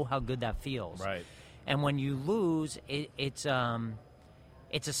I know how good that feels. Right. And when you lose, it's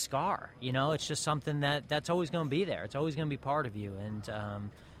a scar. It's just something that's always going to be there. It's always going to be part of you. And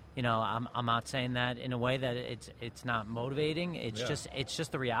I'm not saying that in a way that it's not motivating. It's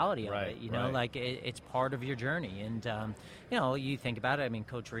just the reality of it. Like it's part of your journey. And you think about it. I mean,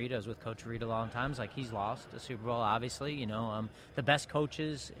 Coach Reid, I was with Coach Reid a long time. Like, he's lost a Super Bowl, obviously. The best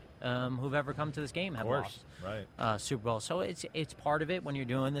coaches who've ever come to this game have lost Super Bowl. So it's part of it when you're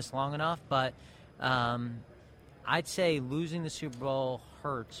doing this long enough. But I'd say losing the Super Bowl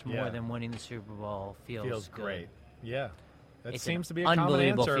hurts more than winning the Super Bowl feels good. Great. Yeah. That It's seems an to be a common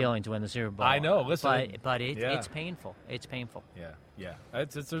unbelievable answer. feeling to win the Super Bowl. I know. Listen, but it's painful. It's painful. Yeah.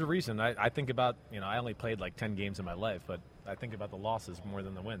 It's a reason. I think about, I only played like 10 games in my life, but I think about the losses more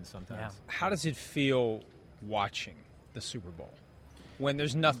than the wins sometimes. Yeah. How does it feel watching the Super Bowl when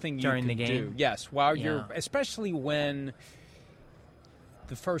there's nothing you During can the game? do? Yes, while Yeah. you're, especially when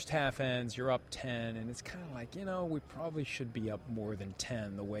the first half ends, you're up 10, and it's kind of like, we probably should be up more than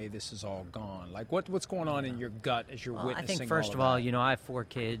 10 the way this is all gone. Like, what's going on in your gut as you're witnessing all of that? I think, first of all, I have 4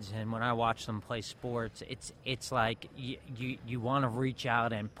 kids, and when I watch them play sports, it's like you want to reach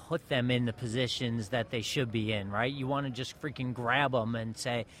out and put them in the positions that they should be in, right? You want to just freaking grab them and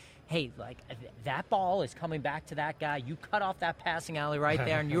say, hey, like, that ball is coming back to that guy. You cut off that passing alley right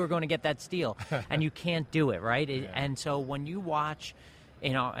there, and you were going to get that steal. And you can't do it, right? And so when you watch,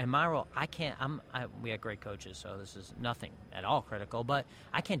 in my role, we have great coaches, so this is nothing at all critical, but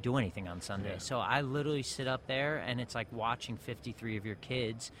I can't do anything on Sunday. Yeah. So I literally sit up there, and it's like watching 53 of your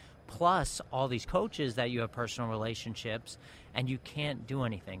kids, plus all these coaches that you have personal relationships, and you can't do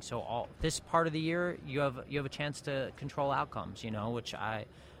anything. So this part of the year, you have a chance to control outcomes, which I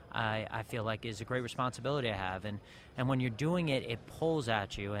feel like is a great responsibility I have, and when you're doing it, it pulls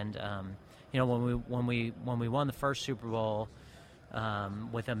at you. And when we won the first Super Bowl,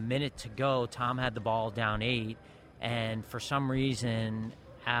 with a minute to go, Tom had the ball down 8, and for some reason,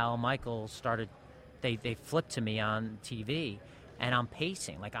 Al Michaels started. They flipped to me on TV, and I'm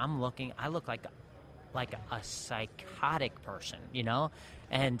pacing like I look like a psychotic person,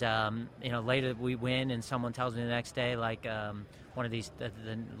 And later we win, and someone tells me the next day, like. One of these the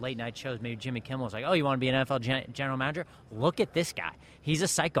late night shows, maybe Jimmy Kimmel was like, oh, you want to be an NFL general manager? Look at this guy. He's a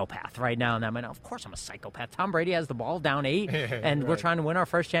psychopath right now. And I'm like, of course I'm a psychopath. Tom Brady has the ball down 8, and we're trying to win our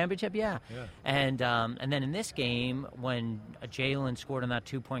first championship? Yeah. And then in this game, when Jalen scored on that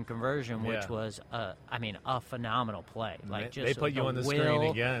 2-point conversion, which was, a phenomenal play. Like, just they put you on the screen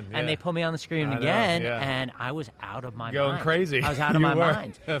again. Yeah. And they put me on the screen again, and I was out of my mind. Going crazy. I was out of my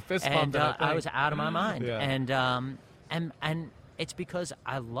mind. Fist and pumping, I was out of my mind. And it's because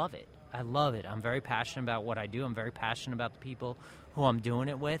I love it. I love it. I'm very passionate about what I do. I'm very passionate about the people who I'm doing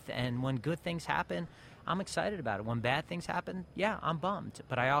it with. And when good things happen, I'm excited about it. When bad things happen, yeah, I'm bummed.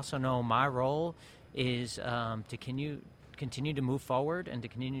 But I also know my role is to continue to move forward and to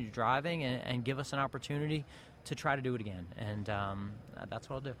continue driving and give us an opportunity to try to do it again. And that's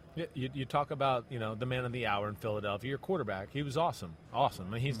what I'll do. Yeah, you talk about, the man of the hour in Philadelphia, your quarterback. He was awesome. Awesome.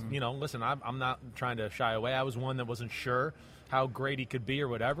 I mean, he's, listen, I'm not trying to shy away. I was one that wasn't sure how great he could be or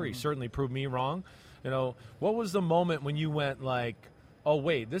whatever. He certainly proved me wrong. What was the moment when you went like, oh,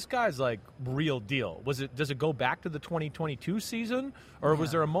 wait, this guy's like real deal? Does it go back to the 2022 season? Or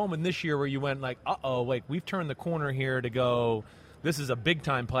was there a moment this year where you went like, wait, we've turned the corner here to go, this is a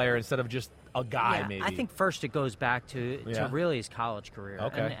big-time player instead of just a guy, maybe? I think first it goes back to really his college career.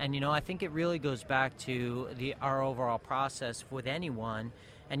 Okay. And I think it really goes back to our overall process with anyone.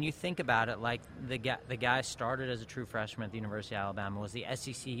 And you think about it, like the guy started as a true freshman at the University of Alabama, was the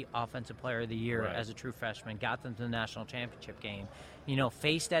SEC Offensive Player of the Year as a true freshman, got them to the national championship game,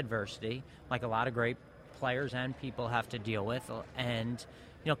 faced adversity like a lot of great players and people have to deal with, and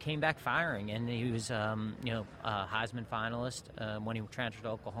came back firing. And he was a Heisman finalist when he transferred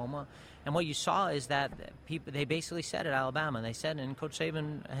to Oklahoma. And what you saw is that they basically said at Alabama, and they said, and Coach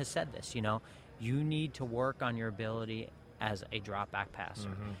Saban has said this, you need to work on your ability as a drop-back passer.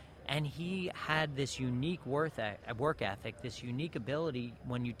 Mm-hmm. And he had this unique work ethic, this unique ability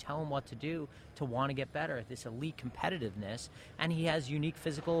when you tell him what to do to want to get better, this elite competitiveness, and he has unique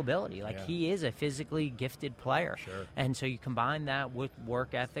physical ability. He is a physically gifted player. Sure. And so you combine that with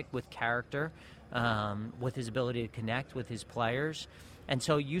work ethic, with character, with his ability to connect with his players. And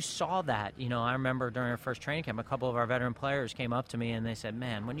so you saw that. I remember during our first training camp, a couple of our veteran players came up to me and they said,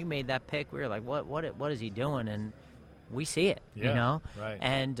 man, when you made that pick, we were like, what is he doing? And we see it, right.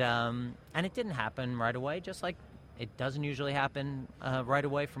 And it didn't happen right away, just like it doesn't usually happen right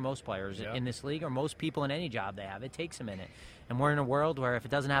away for most players in this league or most people in any job they have. It takes a minute. And we're in a world where if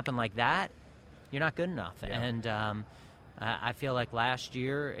it doesn't happen like that, you're not good enough. Yeah. And I feel like last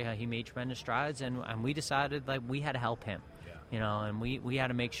year he made tremendous strides, and we decided like we had to help him, and we had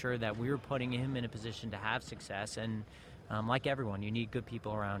to make sure that we were putting him in a position to have success. And like everyone, you need good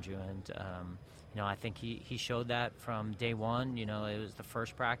people around you. And I think he showed that from day one. It was the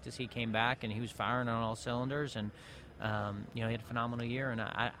first practice he came back, and he was firing on all cylinders. And, he had a phenomenal year. And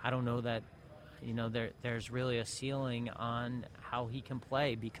I don't know that, there's really a ceiling on how he can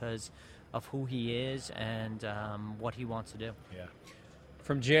play because of who he is and what he wants to do. Yeah.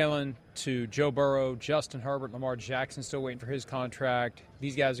 From Jalen to Joe Burrow, Justin Herbert, Lamar Jackson still waiting for his contract.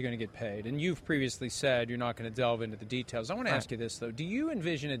 These guys are going to get paid. And you've previously said you're not going to delve into the details. I want to ask you this, though. Do you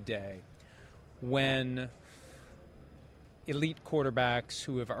envision a day when elite quarterbacks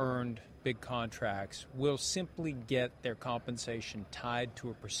who have earned big contracts will simply get their compensation tied to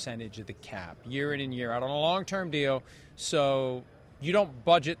a percentage of the cap year in and year out on a long-term deal? So you don't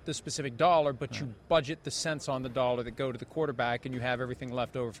budget the specific dollar, but you budget the cents on the dollar that go to the quarterback, and you have everything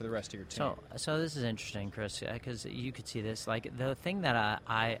left over for the rest of your team. So this is interesting, Chris, because you could see this. Like, the thing that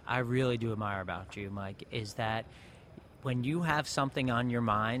I really do admire about you, Mike, is that when you have something on your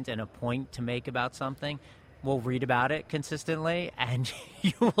mind and a point to make about something, we'll read about it consistently, and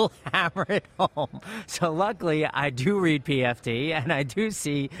you will hammer it home. So luckily, I do read PFT, and I do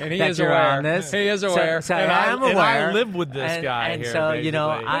see and that you're aware. on this. He is aware. So and I'm aware. And I live with this guy and here. So, basically. you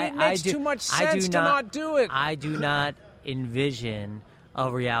know, it makes too much sense to not do it. I do not envision a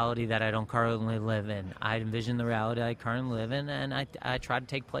reality that I don't currently live in. I envision the reality I currently live in, and I try to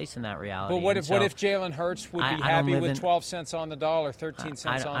take place in that reality. But what if Jalen Hurts would be happy with 12 cents on the dollar, 13 cents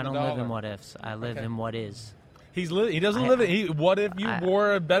on the dollar? I don't live in what ifs. I live in what is. He doesn't live it. What if you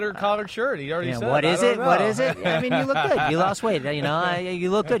wore a better collared shirt? He already said. What is it? What is it? I mean, you look good. You lost weight. You know,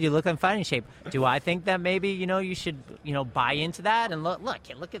 you look good. You look in fighting shape. Do I think that maybe you should buy into that and look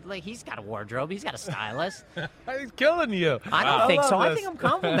at like he's got a wardrobe. He's got a stylist. He's killing you. I don't think so. I think I'm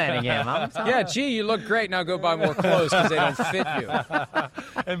complimenting him. Yeah, gee, you look great. Now go buy more clothes because they don't fit you.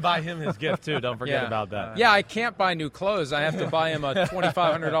 And buy him his gift too. Don't forget about that. Yeah, I can't buy new clothes. I have to buy him a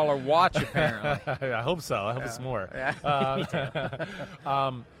 $2,500 watch apparently. I hope so. I hope it's more.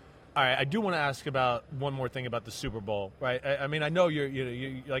 All right, I do want to ask about one more thing about the Super Bowl, right? I mean, I know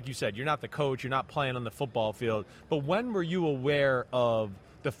you're like you said, you're not the coach, you're not playing on the football field, but when were you aware of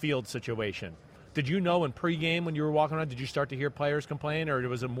the field situation? Did you know in pregame when you were walking around, did you start to hear players complain, or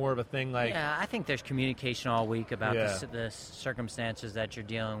was it more of a thing like... Yeah, I think there's communication all week about the circumstances that you're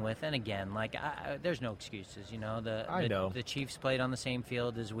dealing with. And again, there's no excuses, The Chiefs played on the same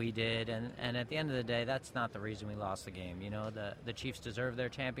field as we did, and at the end of the day, that's not the reason we lost the game. The Chiefs deserve their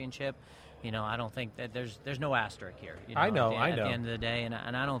championship. I don't think that there's no asterisk here. I know. At the end of the day,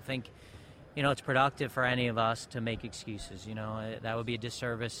 and I don't think... it's productive for any of us to make excuses. That would be a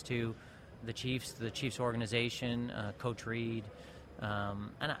disservice to the Chiefs organization, Coach Reed,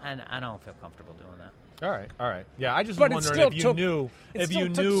 and I don't feel comfortable doing that. All right. Yeah, I just was wondering if you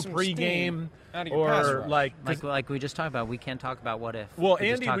knew pregame or like we just talked about. We can't talk about what if. Well,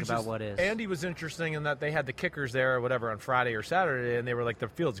 what is. Andy was interesting in that they had the kickers there or whatever on Friday or Saturday, and they were like, the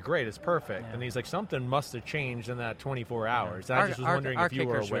field's great, it's perfect. Yeah. And he's like, something must have changed in that 24 hours. Yeah. I just was wondering if you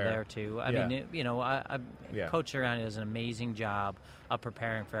were aware. Our kickers were there too. I mean, Coach Sirianni does an amazing job of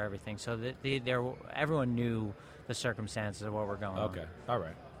preparing for everything. So everyone knew the circumstances of what we're going on. Okay, all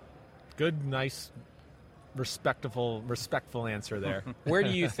right. Good, nice, respectful answer there. Where do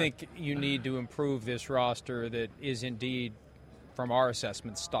you think you need to improve this roster that is indeed, from our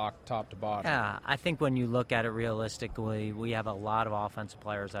assessment, stocked top to bottom? Yeah, I think when you look at it realistically, we have a lot of offensive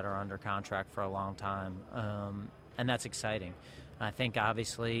players that are under contract for a long time, and that's exciting. I think,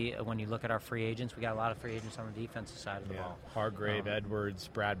 obviously, when you look at our free agents, we got a lot of free agents on the defensive side of the ball. Hargrave, Edwards,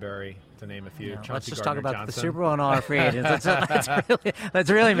 Bradbury, to name a few. Let's just talk about the Super Bowl and all our free agents.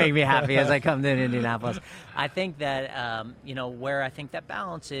 Let's really make me happy as I come to Indianapolis. I think that, where I think that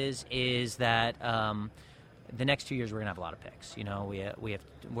balance is that the next 2 years we're going to have a lot of picks.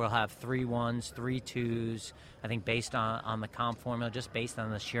 We'll have 3 1s, 3 2s. I think based on the comp formula, just based on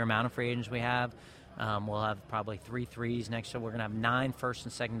the sheer amount of free agents we have. We'll have probably 3 3s next year. We're going to have 9 first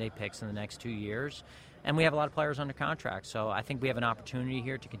and second day picks in the next 2 years. And we have a lot of players under contract. So I think we have an opportunity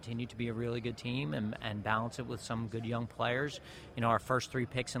here to continue to be a really good team and balance it with some good young players. Our first 3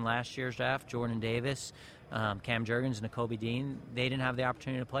 picks in last year's draft, Jordan Davis, Cam Jurgens, and Nakobe Dean, they didn't have the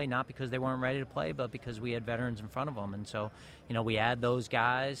opportunity to play, not because they weren't ready to play, but because we had veterans in front of them. And so, we add those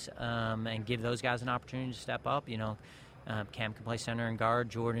guys and give those guys an opportunity to step up. Cam can play center and guard.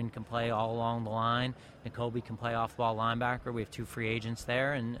 Jordan can play all along the line. Nakobe can play off-ball linebacker. We have 2 free agents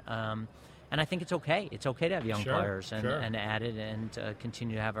there, and I think it's okay. It's okay to have young players and add it and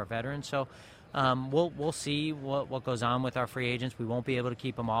continue to have our veterans. So we'll see what goes on with our free agents. We won't be able to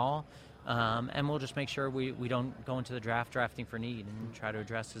keep them all, and we'll just make sure we don't go into the drafting for need and try to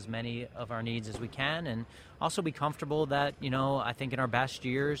address as many of our needs as we can, and also be comfortable that, I think in our best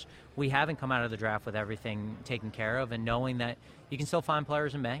years, we haven't come out of the draft with everything taken care of, and knowing that you can still find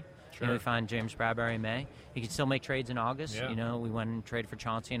players in May. We find James Bradbury in May. You can still make trades in August. Yeah. We went and traded for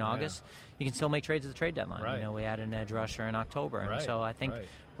Chauncey in August. Yeah. You can still make trades at the trade deadline. Right. We added an edge rusher in October. Right. And so I think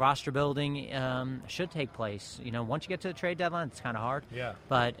roster building should take place. Once you get to the trade deadline, it's kind of hard. Yeah.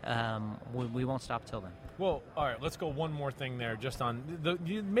 But we won't stop till then. Well, all right, let's go one more thing there. Just on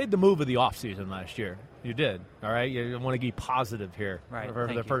you made the move of the offseason last year. You did. All right. You want to be positive here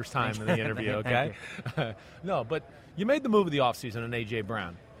for the first time in the interview, okay? No, but you made the move of the offseason on A.J.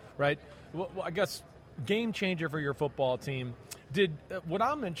 Brown, right? Well, I guess game changer for your football team. What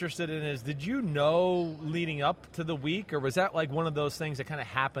I'm interested in is, did you know leading up to the week, or was that like one of those things that kind of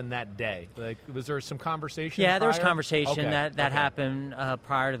happened that day? Like, was there some conversation? Yeah, there was prior? conversation Okay. that happened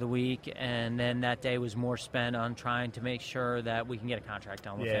prior to the week, and then that day was more spent on trying to make sure that we can get a contract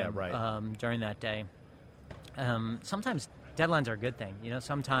done with him during that day. Sometimes deadlines are a good thing.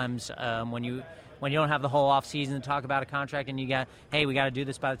 Sometimes when you don't have the whole off season to talk about a contract, and we got to do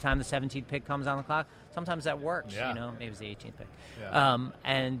this by the time the 17th pick comes on the clock. Sometimes that works. Yeah. Maybe it was the 18th pick.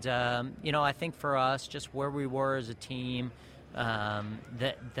 Yeah. I think for us, just where we were as a team,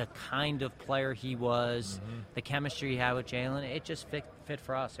 the kind of player he was, the chemistry he had with Jalen, it just fit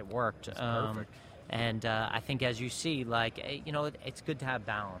for us. It worked. Perfect. And I think, as you see, it's good to have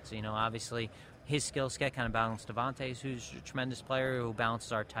balance. Obviously, his skill set kind of balanced Devontae's, who's a tremendous player, who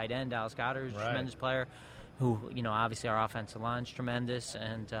balances our tight end, Dallas Goedert, who's a tremendous player, who, obviously our offensive line's tremendous,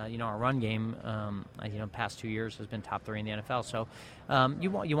 and, our run game, past 2 years has been top 3 in the NFL. So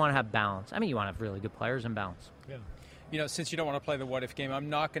you want to have balance. I mean, you want to have really good players and balance. Yeah. Since you don't want to play the what-if game, I'm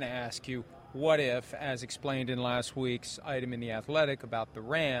not going to ask you what if, as explained in last week's item in The Athletic about the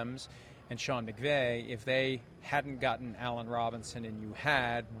Rams and Sean McVay, if they hadn't gotten Allen Robinson and you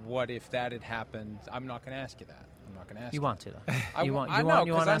had, what if that had happened? I'm not going to ask you that. I'm not going to ask you. You want to, though. I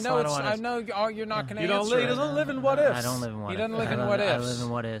know, you're not going to answer. He doesn't live in what ifs. I don't live in what ifs. He doesn't live in what ifs. I live in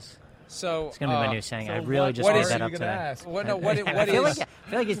what is. So it's going to be my new saying. So I really just made that up today. I feel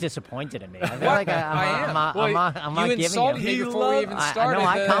like he's disappointed in me. I feel like I'm not you giving insulted him. me before we even started.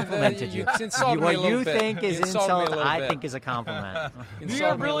 I complimented you. What you think is insult, I think is a compliment.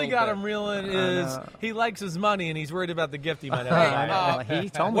 You really got him reeling is he likes his money and he's worried about the gift he might have. He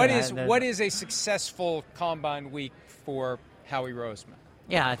told me what is a successful combine week for Howie Roseman?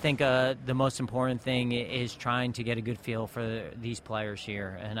 Yeah, I think the most important thing is trying to get a good feel for these players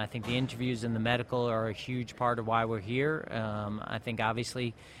here. And I think the interviews and the medical are a huge part of why we're here. I think,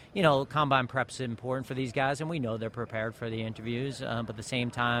 obviously, combine prep's important for these guys, and we know they're prepared for the interviews. But at the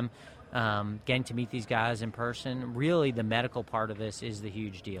same time, getting to meet these guys in person, really the medical part of this is the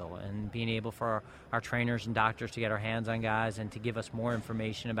huge deal. And being able for our trainers and doctors to get our hands on guys and to give us more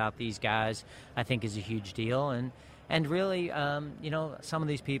information about these guys, I think is a huge deal. And really, some of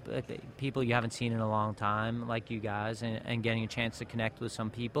these people you haven't seen in a long time, like you guys, and getting a chance to connect with some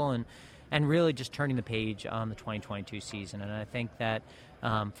people and really just turning the page on the 2022 season. And I think that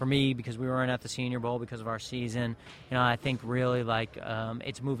for me, because we weren't at the Senior Bowl because of our season, I think really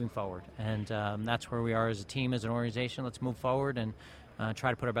it's moving forward. And that's where we are as a team, as an organization. Let's move forward and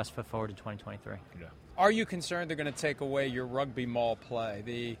try to put our best foot forward in 2023. Yeah. Are you concerned they're going to take away your rugby mall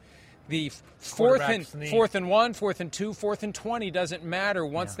play? The fourth and 1, 4th and 2, 4th and 20 doesn't matter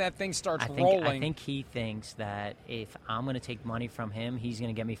once that thing starts rolling. I think he thinks that if I'm going to take money from him, he's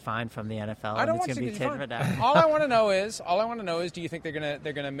going to get me fined from the NFL. I don't want to get fined. All I want to know is, do you think they're going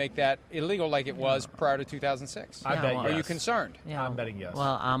to make that illegal like it was prior to 2006? I bet yes. Are you concerned? Yeah, I'm betting yes.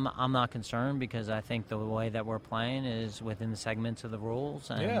 Well, I'm not concerned because I think the way that we're playing is within the segments of the rules.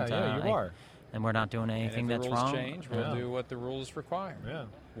 And, you are. And we're not doing anything that's If wrong. the rules change, we'll do what the rules require. Yeah.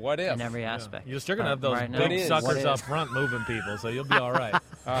 What if? In every aspect. You're still going to have those big suckers up front moving people, so you'll be all right. All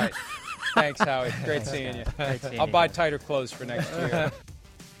right. Thanks, Howie. Great seeing you. I'll buy tighter clothes for next year.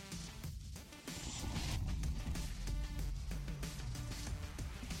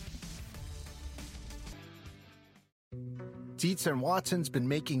 Dietz & Watson's been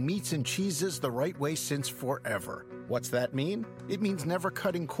making meats and cheeses the right way since forever. What's that mean? It means never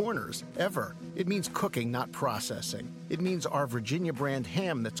cutting corners, ever. It means cooking, not processing. It means our Virginia brand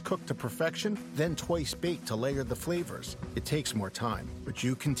ham that's cooked to perfection, then twice baked to layer the flavors. It takes more time, but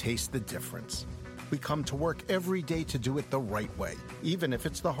you can taste the difference. We come to work every day to do it the right way, even if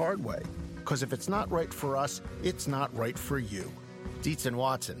it's the hard way. Because if it's not right for us, it's not right for you. Dietz &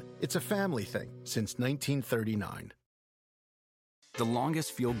 Watson, it's a family thing since 1939. The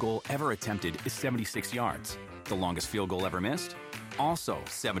longest field goal ever attempted is 76 yards. The longest field goal ever missed? Also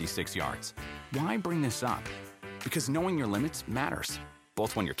 76 yards. Why bring this up? Because knowing your limits matters,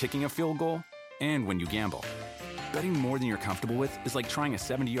 both when you're kicking a field goal and when you gamble. Betting more than you're comfortable with is like trying a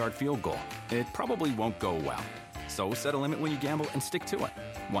 70-yard field goal. It probably won't go well. So set a limit when you gamble and stick to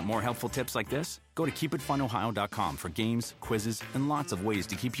it. Want more helpful tips like this? Go to keepitfunohio.com for games, quizzes, and lots of ways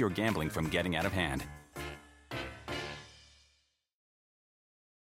to keep your gambling from getting out of hand.